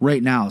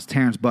right now is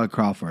Terrence Bud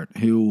Crawford,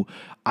 who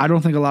I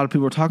don't think a lot of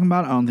people are talking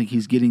about. I don't think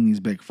he's getting these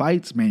big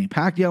fights. Manny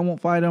Pacquiao won't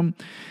fight him.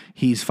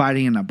 He's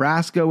fighting in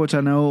Nebraska, which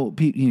I know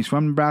he's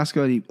from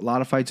Nebraska. A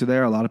lot of fights are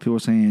there. A lot of people are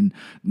saying,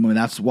 well,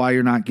 that's why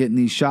you're not getting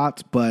these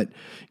shots. But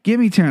give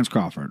me Terrence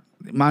Crawford,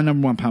 my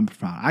number one pound for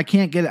pound. I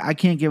can't give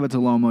it to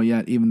Lomo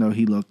yet, even though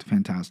he looked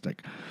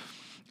fantastic.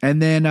 And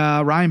then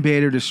Ryan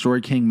Bader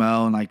destroyed King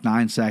Mo in like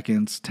 9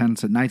 seconds,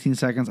 19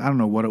 seconds. I don't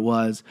know what it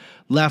was.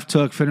 Left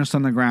hook, finished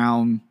on the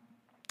ground.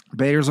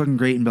 Bader's looking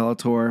great in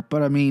Bellator.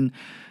 But, I mean,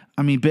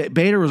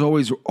 Bader was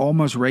always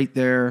almost right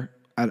there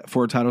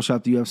for a title shot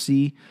at the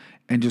UFC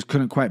and just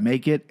couldn't quite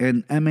make it.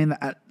 And, I mean,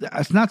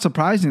 it's not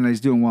surprising that he's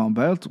doing well in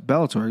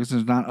Bellator because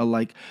there's not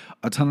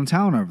a ton of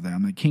talent over there. I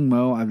mean, King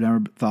Mo, I've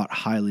never thought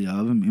highly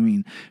of. I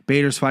mean,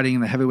 Bader's fighting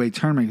in the heavyweight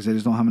tournament because they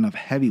just don't have enough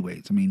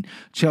heavyweights. I mean,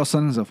 Chael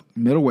Sonnen's a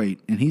middleweight,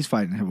 and he's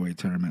fighting a heavyweight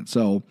tournament.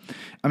 So,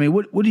 I mean,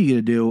 what are you going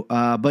to do?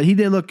 But he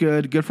did look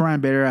good. Good for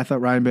Ryan Bader. I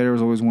thought Ryan Bader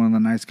was always one of the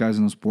nice guys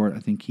in the sport.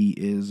 I think he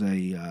is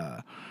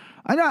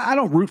I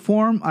don't root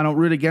for him. I don't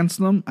root against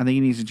him. I think he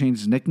needs to change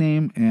his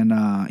nickname,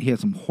 and he had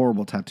some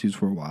horrible tattoos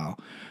for a while.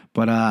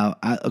 But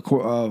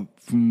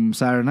from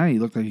Saturday night, he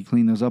looked like he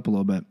cleaned those up a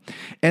little bit.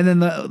 And then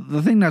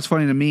the thing that's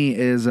funny to me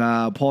is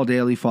Paul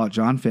Daly fought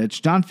John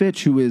Fitch. John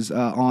Fitch, who is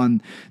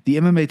on the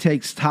MMA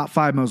Takes top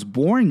 5 most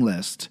boring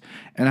list.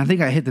 And I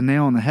think I hit the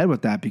nail on the head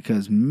with that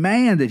because,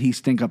 man, did he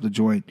stink up the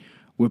joint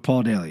with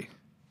Paul Daly.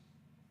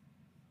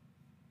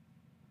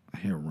 I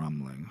hear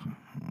rumbling.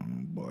 Oh,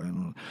 boy.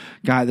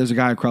 There's a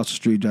guy across the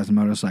street drives a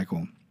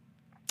motorcycle,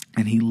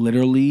 and he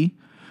literally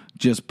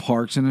just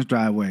parks in his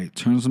driveway,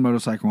 turns the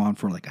motorcycle on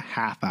for like a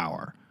half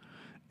hour,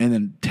 and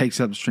then takes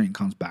up the street and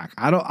comes back.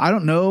 I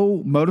don't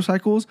know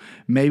motorcycles.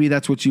 Maybe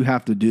that's what you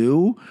have to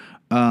do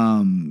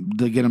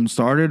to get them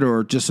started,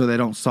 or just so they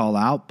don't stall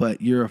out.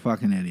 But you're a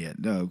fucking idiot.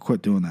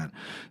 Quit doing that.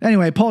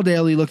 Anyway, Paul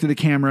Daly looked at the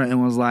camera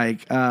and was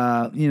like,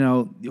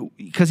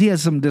 because he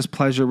has some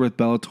displeasure with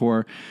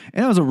Bellator,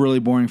 and it was a really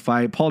boring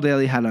fight. Paul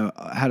Daly had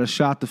a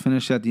shot to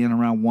finish at the end of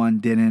round 1,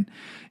 didn't.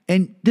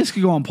 And this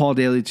could go on Paul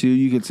Daly, too.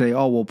 You could say,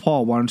 oh, well,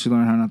 Paul, why don't you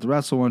learn how not to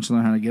wrestle? Why don't you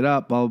learn how to get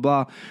up? Blah,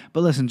 blah, blah.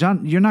 But listen,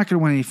 John, you're not going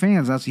to win any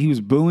fans. He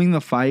was booing the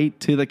fight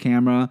to the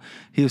camera.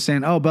 He was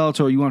saying, oh,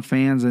 Bellator, you want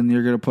fans, and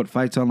you're going to put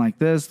fights on like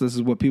this. This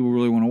is what people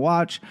really want to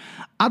watch.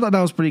 I thought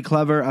that was pretty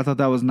clever. I thought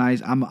that was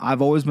nice.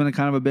 I've always been a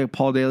kind of a big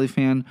Paul Daly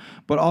fan.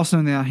 But also,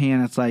 on the other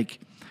hand, it's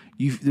like,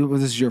 this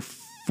is your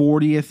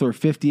 40th or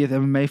 50th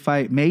MMA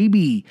fight.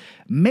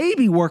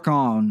 Maybe work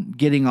on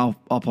getting up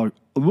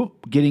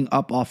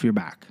off your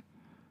back.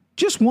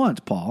 Just once,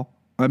 Paul.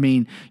 I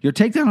mean, your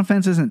takedown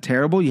offense isn't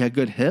terrible. You had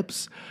good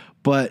hips,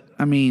 but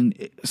I mean,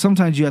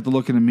 sometimes you have to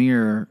look in the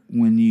mirror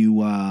when you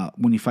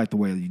fight the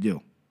way that you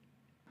do.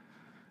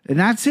 And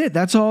that's it.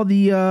 That's all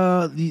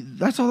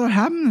that's all that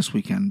happened this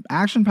weekend.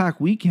 Action-packed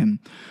weekend.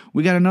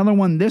 We got another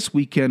one this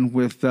weekend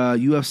with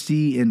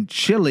UFC in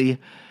Chile.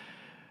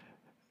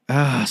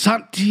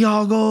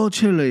 Santiago,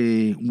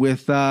 Chile.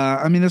 With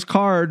this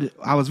card,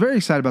 I was very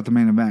excited about the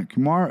main event.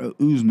 Kamaru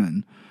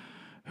Usman,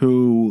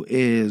 who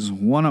is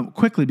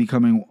quickly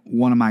becoming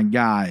one of my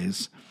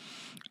guys.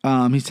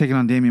 He's taking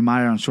on Damian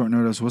Maia on short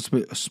notice. What's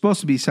supposed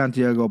to be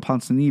Santiago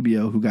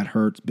Ponzinibbio, who got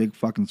hurt. Big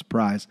fucking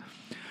surprise.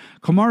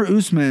 Kamaru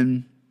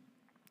Usman,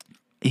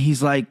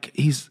 he's like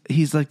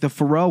the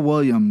Pharrell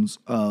Williams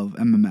of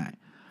MMA.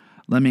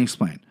 Let me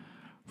explain.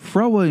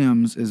 Pharrell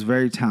Williams is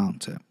very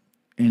talented,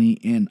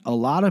 and a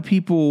lot of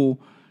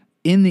people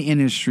in the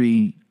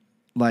industry,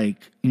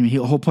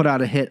 he'll put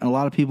out a hit, and a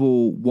lot of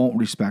people won't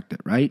respect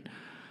it, right?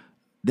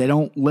 They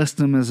don't list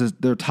him as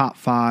their top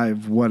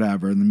 5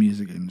 whatever in the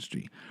music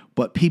industry.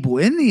 But people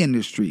in the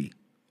industry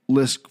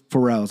list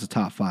Pharrell as a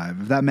top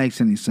 5, if that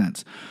makes any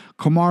sense.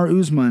 Kamaru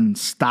Usman,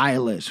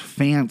 stylish,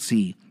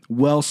 fancy,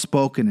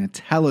 well-spoken,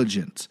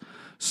 intelligent,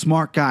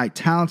 smart guy,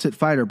 talented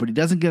fighter, but he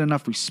doesn't get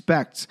enough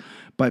respect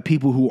by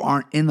people who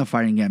aren't in the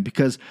fighting game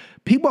because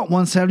people at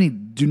 170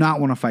 do not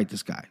want to fight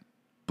this guy.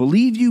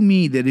 Believe you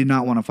me, they do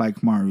not want to fight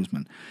Kamaru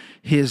Usman.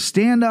 His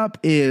stand-up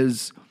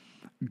is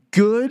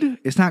good.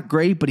 It's not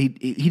great, but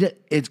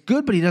it's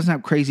good, but he doesn't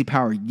have crazy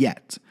power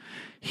yet.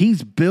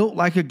 He's built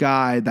like a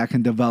guy that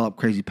can develop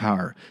crazy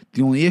power.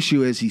 The only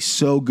issue is he's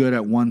so good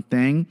at one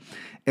thing.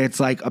 It's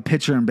like a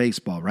pitcher in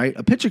baseball, right?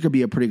 A pitcher could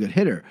be a pretty good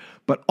hitter,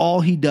 but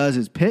all he does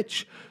is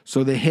pitch,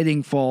 so the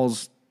hitting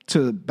falls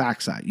to the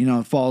backside.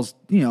 It falls,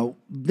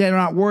 they're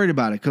not worried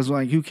about it because,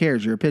 like, who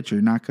cares? You're a pitcher.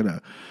 You're not going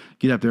to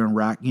get up there and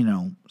rack,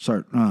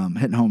 start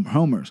hitting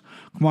homers.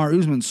 Kamaru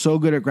Usman's so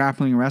good at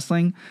grappling and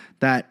wrestling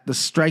that the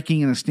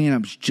striking and the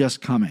stand-up's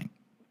just coming.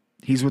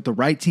 He's with the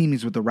right team.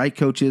 He's with the right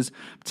coaches.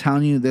 I'm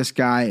telling you, this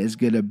guy is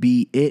going to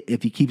be it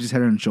if he keeps his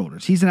head on his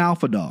shoulders. He's an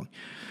alpha dog.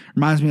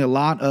 Reminds me a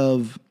lot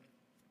of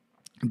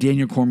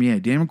Daniel Cormier.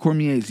 Daniel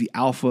Cormier is the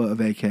alpha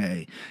of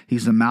AKA.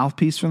 He's the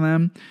mouthpiece for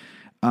them.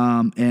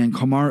 And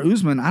Kamaru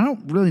Usman, I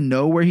don't really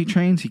know where he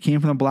trains. He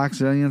came from the Black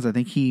Zillions. I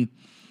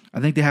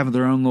think they have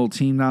their own little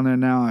team down there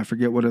now. I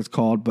forget what it's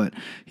called, but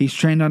he's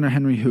trained under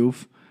Henry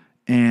Hoof,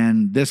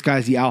 and this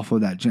guy's the alpha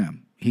of that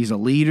gym. He's a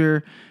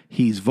leader,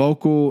 he's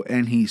vocal,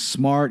 and he's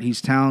smart,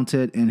 he's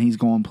talented, and he's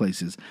going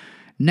places.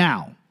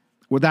 Now,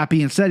 with that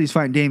being said, he's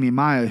fighting Damian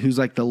Maia, who's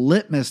like the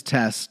litmus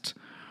test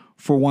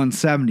for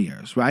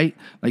 170ers, right?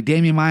 Like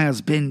Damian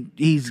Maia's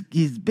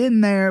he's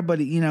been there, but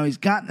he's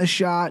gotten a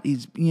shot.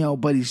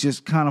 But he's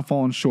just kind of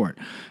fallen short.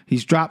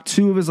 He's dropped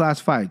 2 of his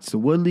last fights, the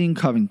Woodley and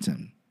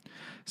Covington.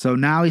 So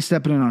now he's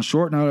stepping in on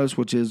short notice,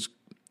 which is,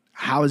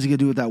 how is he going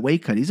to do with that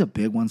weight cut? He's a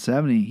big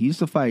 170. He used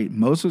to fight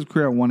most of his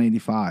career at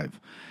 185.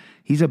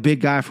 He's a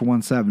big guy for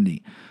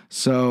 170.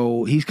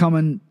 So he's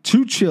coming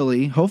to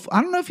Chile.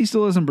 I don't know if he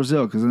still is in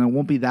Brazil because then it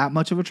won't be that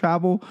much of a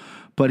travel,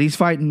 but he's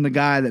fighting the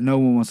guy that no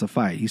one wants to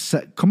fight.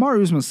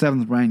 Kamaru Usman's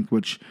 7th ranked,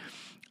 which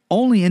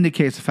only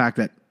indicates the fact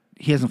that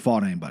he hasn't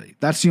fought anybody.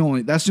 That's the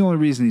only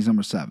reason he's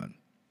number 7.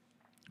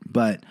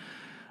 But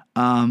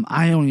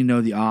I only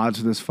know the odds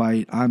of this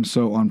fight. I'm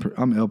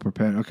ill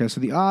prepared. Okay, so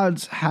the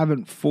odds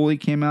haven't fully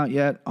came out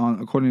yet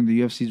according to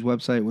the UFC's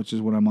website, which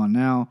is what I'm on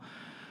now.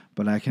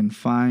 But I can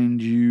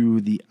find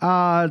you the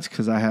odds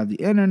because I have the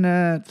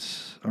internet.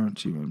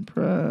 Aren't you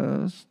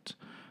impressed?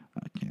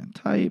 I can't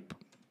type.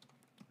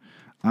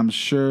 I'm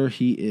sure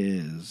he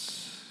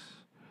is.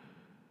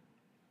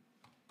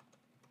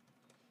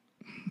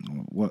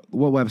 What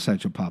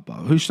website should pop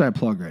up? Who should I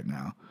plug right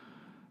now?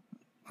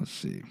 Let's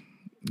see.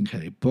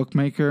 Okay,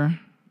 Bookmaker.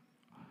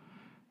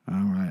 All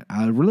right.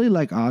 I really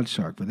like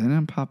OddsShark, but they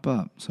didn't pop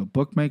up. So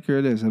Bookmaker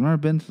it is. I've never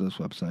been to this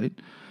website.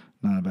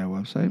 Not a bad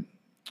website.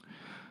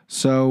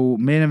 So,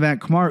 main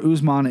event, Kamaru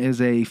Usman is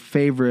a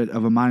favorite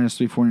of a minus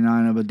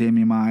 349 of a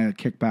Damian Maia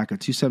kickback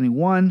at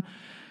 271.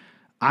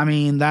 I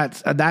mean,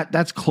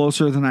 that's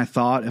closer than I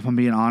thought. If I'm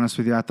being honest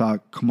with you, I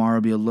thought Kamaru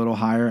would be a little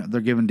higher.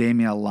 They're giving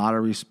Damian a lot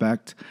of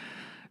respect.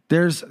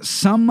 There's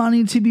some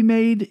money to be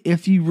made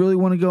if you really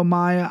want to go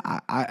Maia.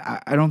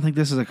 I don't think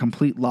this is a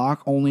complete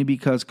lock, only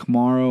because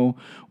Kamaru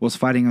was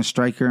fighting a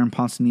striker in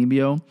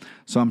Ponzinibbio.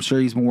 So I'm sure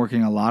he's been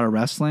working a lot of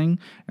wrestling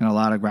and a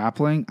lot of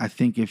grappling. I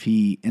think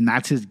and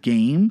that's his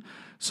game.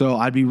 So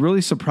I'd be really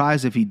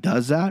surprised if he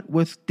does that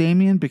with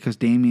Damian, because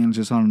Damian's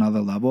just on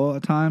another level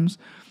at times.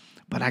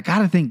 But I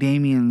gotta think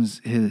Damian's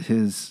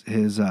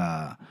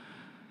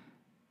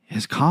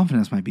his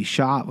confidence might be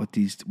shot with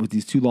these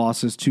 2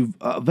 losses to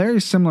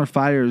very similar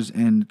fighters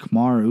in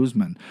Kamaru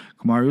Usman.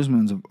 Kamaru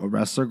Usman's a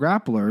wrestler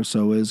grappler,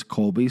 so is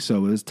Colby,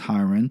 so is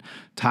Tyron.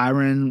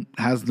 Tyron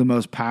has the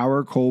most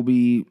power.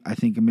 Colby, I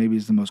think, maybe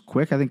is the most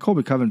quick. I think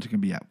Colby Covington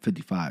can be at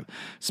 55.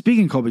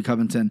 Speaking of Colby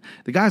Covington,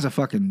 the guy's a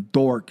fucking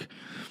dork.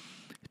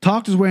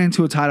 Talked his way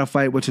into a title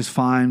fight, which is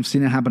fine.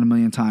 Seen it happen a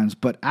million times.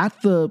 But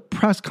at the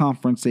press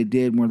conference they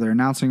did where they're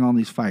announcing all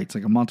these fights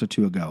like a month or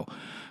 2 ago,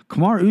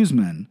 Kamaru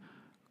Usman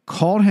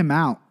called him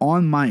out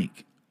on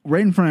mic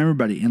right in front of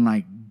everybody and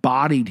like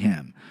bodied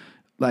him.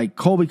 Like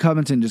Colby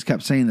Covington just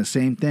kept saying the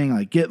same thing,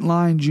 like get in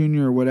line,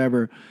 Junior, or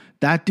whatever.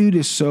 That dude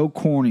is so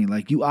corny.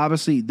 Like, you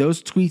obviously,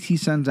 those tweets he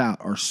sends out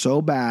are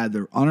so bad,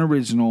 they're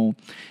unoriginal,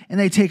 and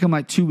they take him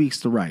like 2 weeks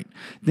to write.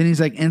 Then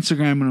he's like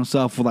Instagramming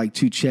himself with like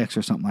 2 chicks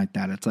or something like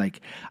that. It's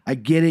like, I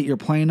get it, you're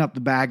playing up the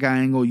bad guy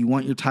angle, you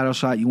want your title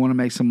shot, you want to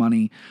make some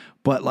money,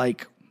 but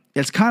like,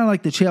 it's kind of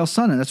like the Chael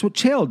Sonnen. That's what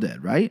Chael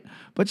did, right?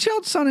 But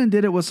Chael Sonnen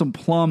did it with some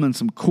plum and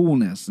some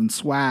coolness and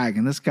swag,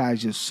 and this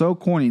guy's just so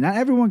corny. Not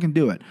everyone can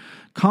do it.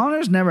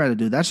 Conor's never had to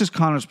do it. That's just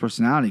Conor's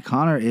personality.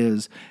 Conor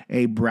is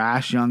a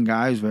brash young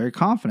guy who's very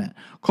confident.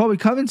 Colby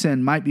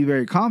Covington might be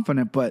very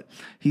confident, but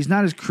he's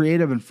not as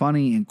creative and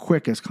funny and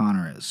quick as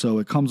Conor is, so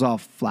it comes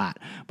off flat.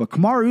 But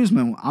Kamaru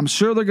Usman, I'm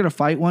sure they're going to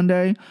fight one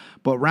day,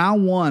 but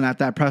round 1 at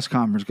that press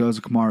conference goes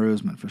to Kamaru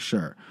Usman for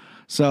sure.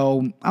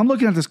 So I'm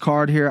looking at this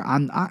card here.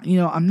 I'm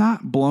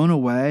not blown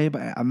away,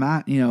 but I'm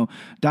not,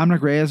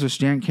 Dominic Reyes versus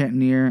Jan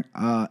Cantonier,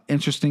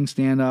 interesting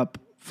stand-up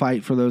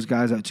fight for those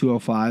guys at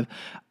 205.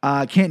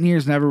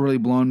 Cantonier's never really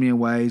blown me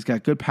away. He's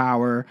got good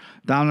power.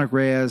 Dominic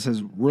Reyes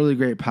has really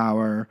great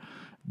power.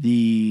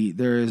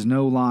 There is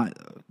no line.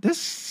 This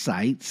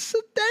site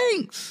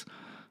stinks.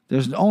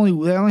 They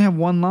only have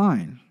 1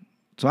 line.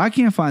 So I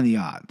can't find the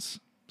odds.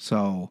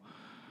 So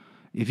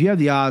if you have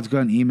the odds, go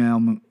ahead and email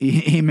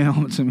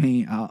them to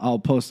me. I'll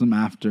post them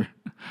after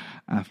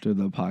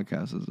the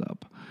podcast is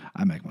up.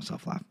 I make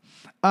myself laugh.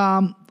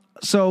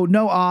 So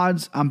no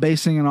odds. I'm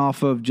basing it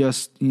off of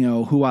just,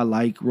 who I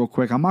like real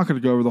quick. I'm not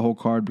going to go over the whole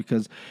card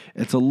because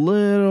it's a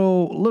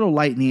little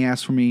light in the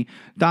ass for me.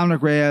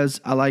 Dominic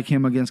Reyes, I like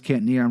him against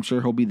Cantonier. I'm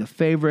sure he'll be the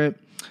favorite.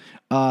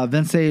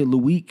 Vince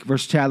Luick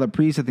versus Chandler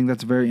Priest. I think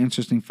that's a very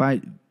interesting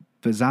fight.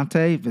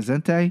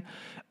 Vicente.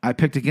 I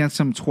picked against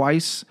him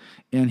twice,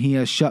 and he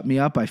has shut me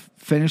up by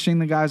finishing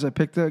the guys I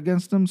picked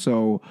against him.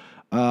 So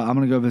I'm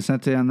going to go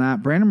Vicente on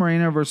that. Brandon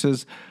Moreno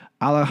versus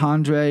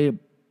Alejandro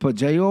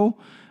Pajello.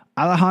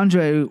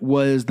 Alejandro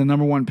was the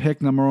number one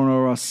pick, number one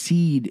overall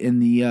seed in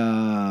the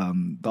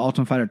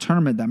Ultimate Fighter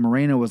tournament that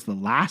Moreno was the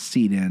last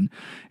seed in.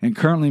 And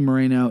currently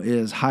Moreno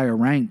is higher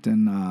ranked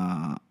than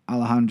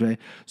Alejandro.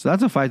 So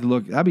that's a fight to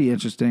look. That'd be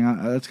interesting.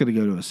 That's going to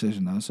go to a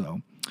decision, though.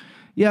 So,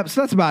 yeah,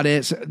 so that's about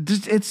it. So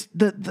it's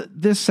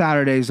this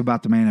Saturday is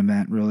about the main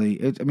event, really.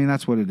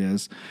 That's what it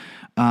is.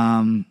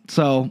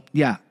 So,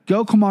 yeah,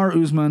 go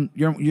Kamaru Usman.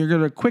 You're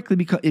going to quickly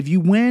become, if you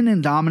win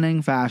in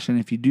dominating fashion,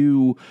 if you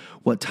do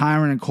what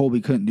Tyron and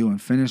Colby couldn't do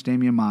and finish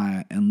Damian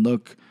Maia and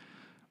look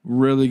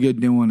really good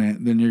doing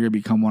it, then you're going to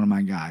become one of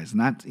my guys. And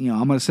that,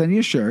 I'm going to send you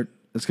a shirt.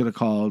 It's going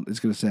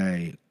to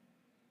say,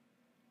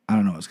 I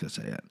don't know what it's going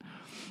to say yet.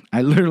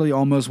 I literally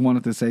almost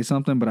wanted to say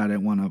something, but I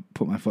didn't want to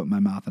put my foot in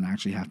my mouth and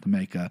actually have to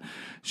make a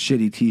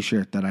shitty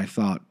t-shirt that I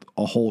thought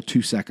a whole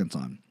 2 seconds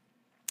on.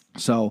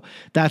 So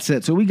that's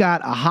it. So we got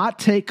a hot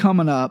take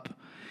coming up,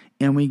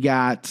 and we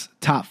got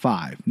top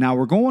 5. Now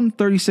we're going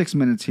 36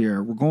 minutes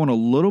here. We're going a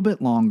little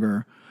bit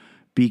longer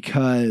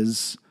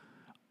because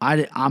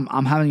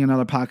I'm having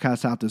another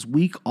podcast out this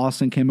week.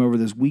 Austin came over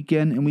this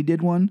weekend, and we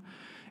did one.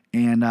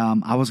 And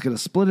I was going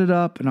to split it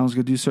up, and I was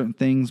going to do certain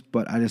things,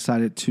 but I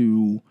decided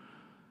to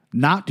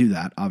not do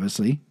that,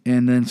 obviously.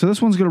 And then, so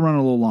this one's going to run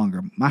a little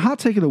longer. My hot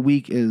take of the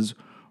week is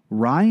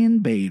Ryan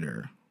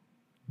Bader,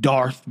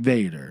 Darth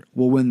Vader,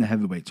 will win the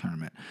heavyweight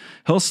tournament.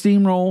 He'll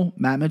steamroll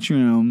Matt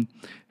Mitrione.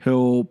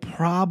 He'll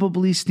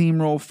probably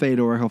steamroll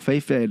Fedor. He'll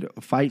fight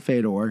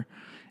Fedor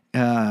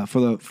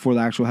for the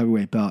actual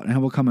heavyweight belt, and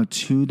he'll become a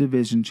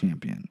 2-division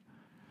champion.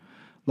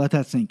 Let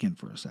that sink in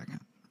for a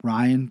second.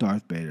 Ryan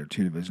Darth Bader,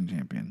 2-division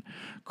champion.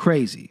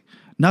 Crazy.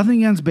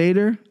 Nothing against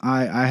Bader.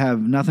 I have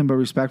nothing but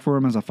respect for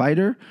him as a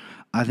fighter.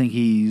 I think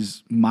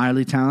he's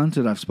mildly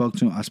talented. I spoke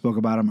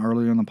about him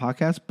earlier in the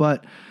podcast,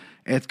 but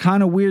it's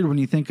kind of weird when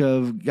you think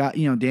of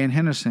Dan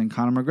Henderson,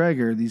 Conor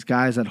McGregor, these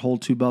guys that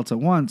hold 2 belts at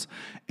once,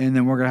 and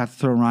then we're gonna have to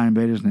throw Ryan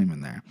Bader's name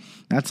in there.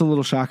 That's a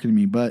little shocking to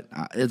me, but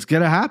it's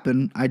gonna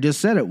happen. I just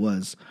said it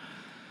was.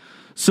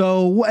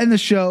 So we'll end the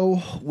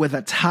show with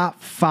a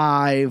top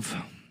 5.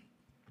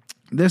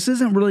 This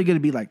isn't really going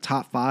to be like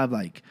top 5,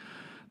 like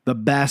the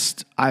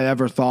best I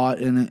ever thought.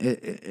 And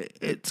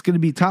it's going to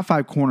be top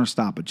 5 corner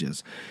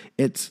stoppages.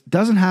 It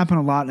doesn't happen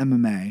a lot in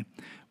MMA,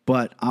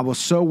 but I was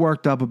so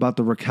worked up about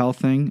the Raquel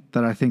thing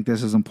that I think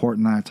this is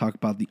important that I talk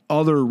about the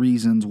other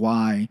reasons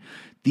why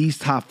these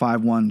top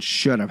 5 ones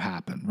should have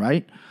happened,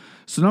 right?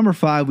 So number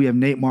 5, we have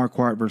Nate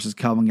Marquardt versus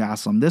Kelvin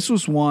Gastelum. This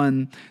was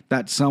one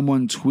that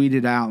someone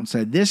tweeted out and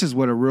said, this is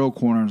what a real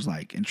corner is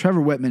like. And Trevor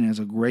Whitman is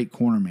a great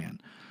corner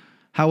man.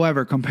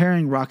 However,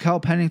 comparing Raquel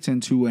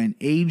Pennington to an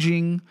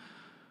aging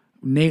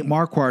Nate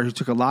Marquardt, who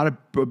took a lot of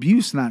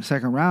abuse in that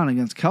second round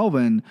against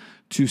Kelvin,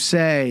 to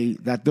say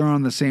that they're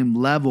on the same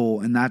level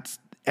and that's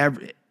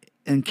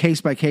and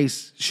case by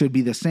case should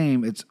be the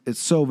same, it's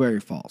so very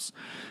false.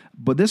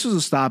 But this was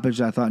a stoppage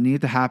that I thought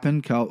needed to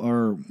happen.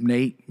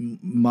 Nate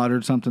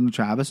muttered something to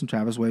Travis, and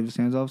Travis waved his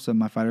hands off and said,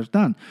 my fighter's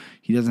done.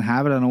 He doesn't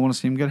have it. I don't want to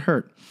see him get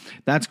hurt.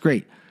 That's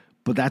great.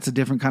 But that's a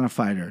different kind of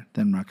fighter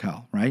than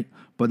Raquel, right?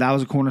 But that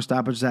was a corner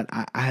stoppage that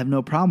I have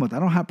no problem with. I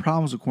don't have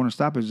problems with corner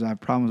stoppages. I have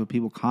problems with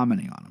people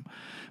commenting on them.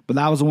 But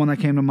that was the one that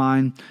came to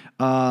mind.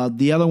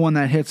 The other one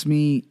that hits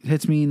me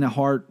in the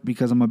heart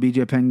because I'm a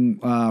BJ Penn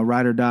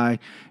ride or die.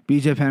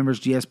 BJ Penn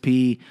versus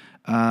GSP.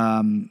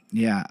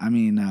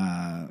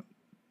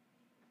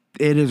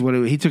 It is what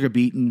he took a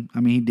beating. I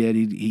mean, he did.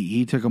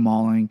 He took a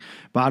mauling,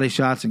 body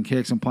shots and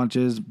kicks and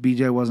punches.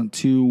 BJ wasn't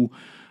too.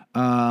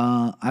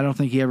 I don't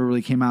think he ever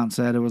really came out and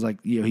said it was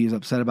like, he was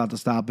upset about the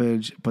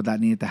stoppage, but that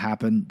needed to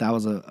happen. That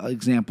was an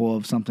example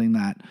of something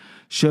that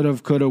should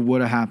have, could have,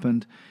 would have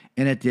happened,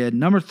 and it did.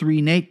 Number 3,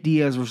 Nate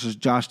Diaz versus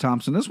Josh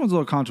Thompson. This one's a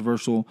little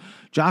controversial.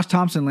 Josh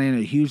Thompson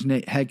landed a huge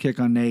head kick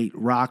on Nate,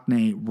 rocked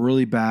Nate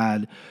really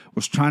bad,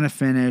 was trying to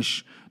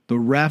finish. The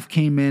ref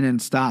came in and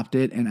stopped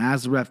it, and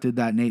as the ref did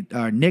that,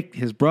 Nick,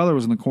 his brother,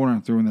 was in the corner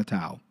and threw in the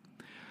towel.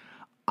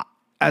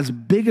 As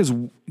big as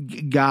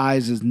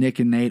guys as Nick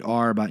and Nate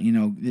are about,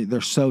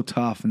 they're so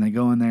tough and they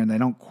go in there and they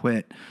don't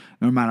quit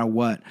no matter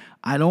what.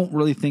 I don't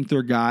really think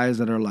they're guys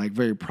that are like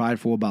very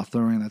prideful about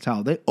throwing in the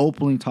towel. They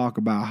openly talk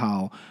about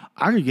how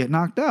I could get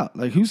knocked out.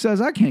 Like, who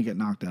says I can't get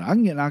knocked out? I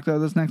can get knocked out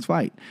of this next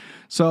fight.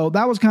 So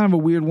that was kind of a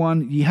weird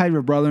one. You had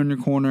your brother in your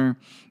corner,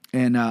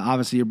 and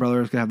obviously your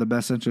brother is going to have the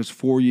best interest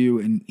for you,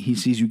 and he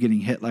sees you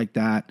getting hit like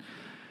that.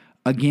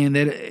 Again,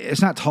 it's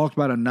not talked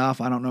about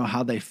enough. I don't know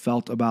how they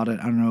felt about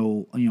it. I don't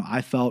know.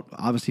 I felt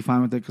obviously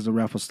fine with it because the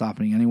ref was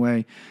stopping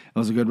anyway. It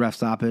was a good ref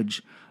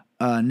stoppage.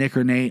 Nick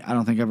or Nate, I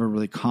don't think I ever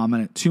really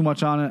commented too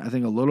much on it. I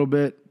think a little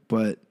bit,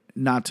 but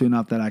not to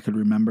enough that I could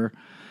remember.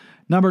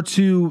 Number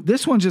 2,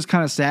 this one just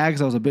kind of sad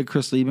because I was a big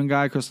Chris Lieben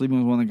guy. Chris Lieben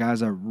was one of the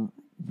guys I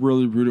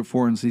really rooted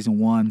for in season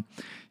 1.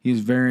 He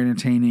was very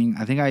entertaining.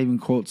 I think I even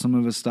quote some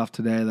of his stuff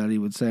today that he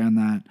would say on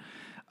that.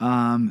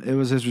 It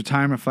was his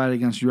retirement fight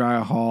against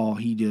Uriah Hall.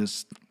 He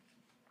just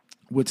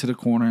went to the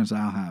corner and said,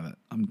 I'll have it.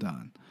 I'm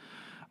done.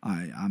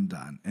 I'm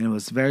done. And it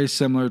was very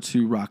similar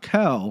to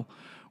Raquel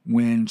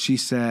when she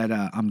said,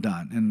 I'm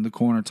done. And the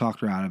corner talked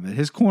her out of it.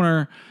 His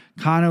corner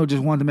kind of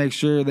just wanted to make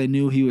sure they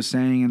knew he was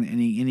saying, and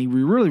he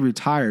really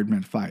retired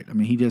mid-fight. I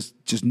mean, he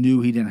just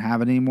knew he didn't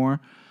have it anymore.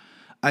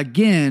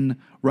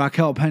 Again,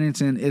 Raquel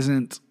Pennington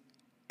isn't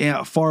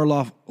far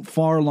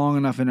long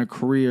enough in her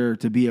career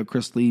to be a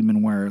Chris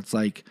Lieben where it's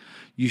like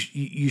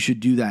you should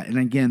do that. And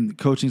again,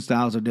 coaching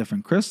styles are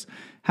different. Chris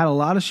had a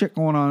lot of shit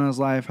going on in his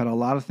life, had a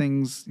lot of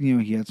things,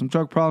 he had some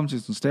drug problems, he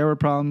had some steroid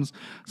problems,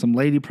 some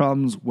lady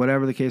problems,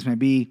 whatever the case may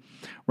be.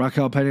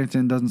 Raquel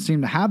Pennington doesn't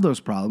seem to have those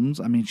problems.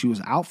 I mean, she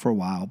was out for a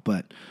while,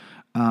 but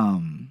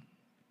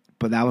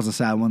that was a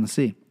sad one to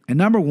see. And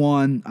number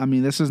 1, I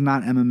mean, this is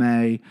not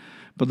MMA,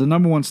 but the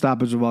number 1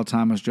 stoppage of all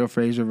time was Joe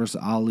Frazier versus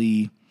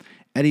Ali.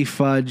 Eddie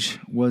Fudge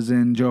was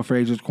in Joe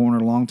Frazier's corner,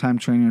 longtime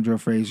trainer of Joe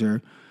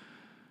Frazier.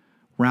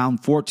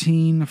 Round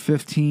 14,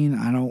 15,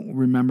 I don't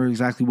remember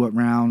exactly what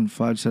round.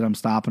 Fudge said, I'm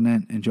stopping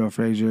it, and Joe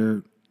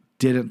Frazier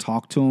didn't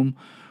talk to him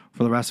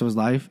for the rest of his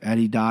life.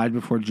 Eddie died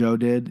before Joe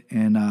did,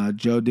 and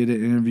Joe did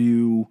an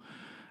interview.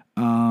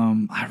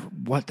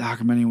 What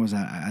documentary was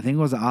that? I think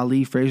it was the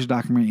Ali Frazier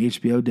documentary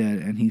HBO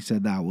did, and he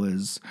said that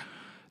was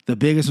the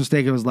biggest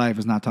mistake of his life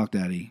is not talk to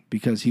Eddie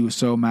because he was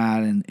so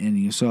mad and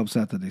he was so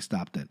upset that they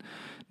stopped it.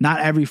 Not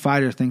every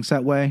fighter thinks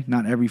that way.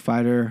 Not every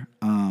fighter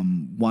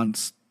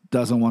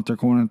doesn't want their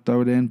corner to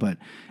throw it in, but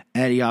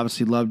Eddie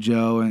obviously loved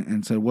Joe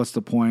and said, what's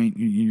the point?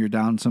 You're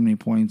down so many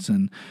points,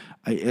 and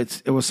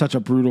it was such a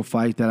brutal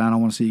fight that I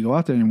don't want to see you go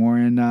out there anymore,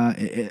 and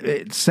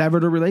it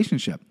severed a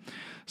relationship.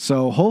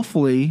 So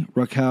hopefully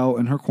Raquel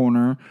and her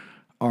corner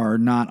are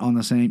not on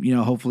the same,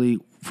 hopefully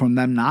from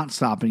them not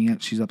stopping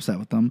it, she's upset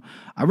with them.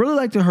 I really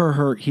like to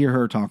hear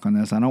her talk on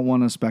this. I don't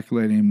want to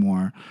speculate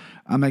anymore.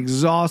 I'm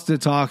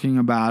exhausted talking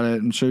about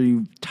it. I'm sure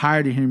you're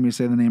tired of hearing me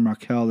say the name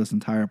Raquel this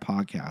entire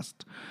podcast.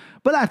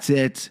 But that's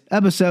it.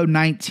 Episode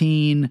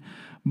 19.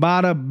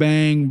 Bada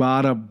bang,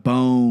 bada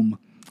boom.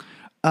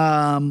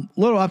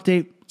 Little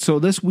update. So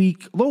this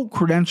week, little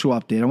credential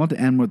update. I want to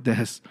end with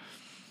this.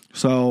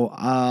 So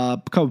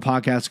a couple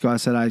podcasts ago, I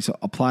said I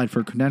applied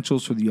for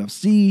credentials for the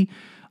UFC.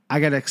 I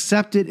got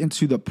accepted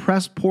into the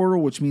press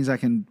portal, which means I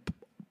can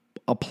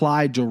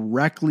apply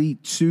directly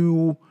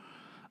to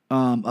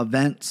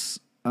events,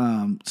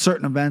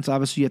 certain events.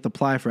 Obviously, you have to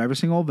apply for every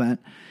single event.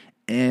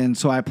 And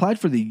so I applied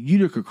for the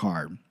Utica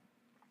card,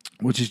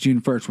 which is June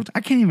 1st, which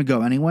I can't even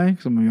go anyway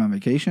because I'm going to be on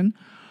vacation.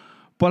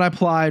 But I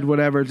applied,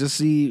 whatever, to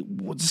see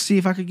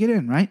if I could get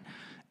in, right?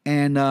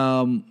 And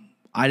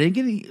I didn't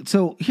get any.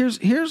 So here's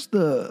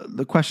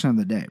the question of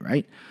the day,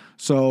 right?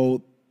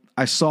 So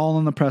I saw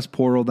on the press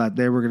portal that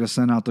they were going to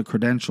send out the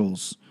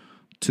credentials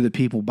to the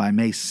people by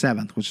May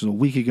 7th, which is a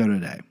week ago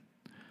today.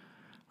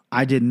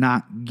 I did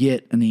not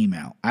get an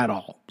email at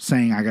all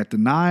saying I got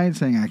denied,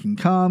 saying I can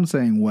come,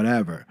 saying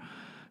whatever.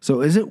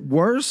 So is it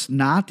worse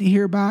not to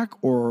hear back,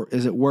 or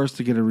is it worse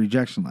to get a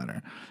rejection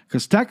letter?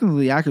 Because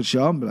technically I could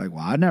show up and be like,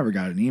 well, I never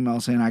got an email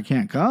saying I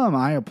can't come.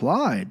 I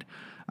applied.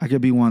 I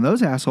could be one of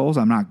those assholes.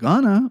 I'm not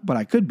gonna, but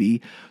I could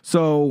be.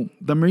 So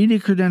the media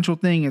credential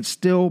thing, it's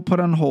still put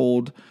on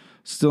hold,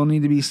 still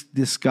need to be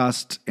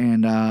discussed,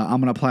 and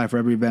I'm going to apply for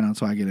every event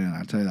until I get in.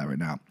 I'll tell you that right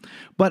now.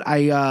 But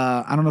I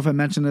don't know if I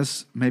mentioned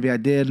this. Maybe I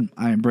did.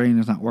 My brain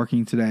is not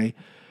working today.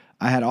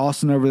 I had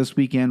Austin over this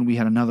weekend. We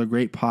had another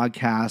great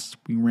podcast.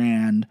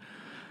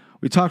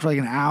 We talked for like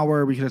an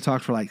hour. We could have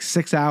talked for like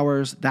 6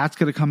 hours. That's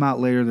going to come out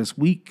later this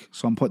week.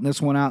 So I'm putting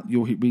this one out.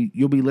 You'll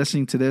be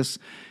listening to this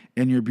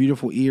in your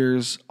beautiful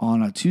ears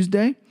on a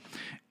Tuesday.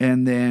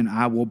 And then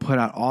I will put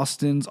out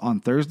Austin's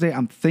on Thursday.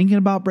 I'm thinking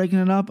about breaking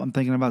it up. I'm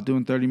thinking about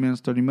doing 30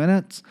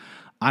 minutes.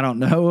 I don't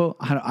know.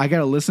 I got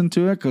to listen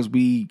to it because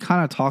we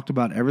kind of talked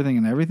about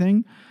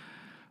everything.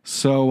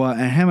 So,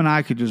 and him and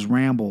I could just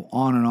ramble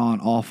on and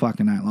on all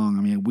fucking night long.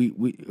 I mean,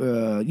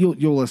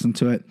 you'll listen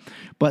to it,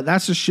 but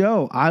that's the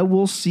show. I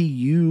will see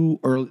you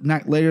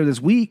later this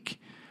week,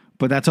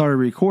 but that's already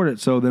recorded.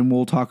 So then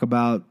we'll talk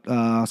about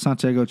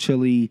Santiago,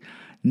 Chile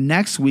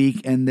next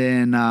week, and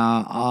then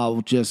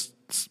I'll just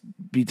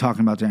be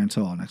talking about Darren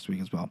Till next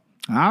week as well.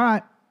 All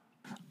right.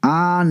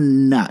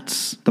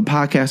 Nuts. The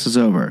podcast is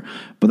over,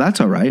 but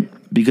that's all right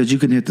because you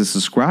can hit the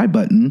subscribe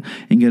button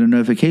and get a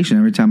notification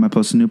every time I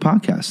post a new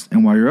podcast.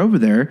 And while you're over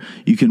there,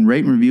 you can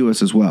rate and review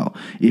us as well.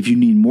 If you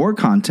need more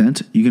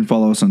content, you can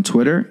follow us on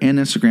Twitter and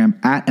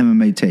Instagram at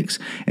MMA Takes.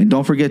 And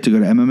don't forget to go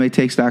to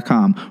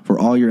MMAtakes.com for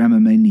all your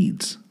MMA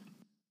needs.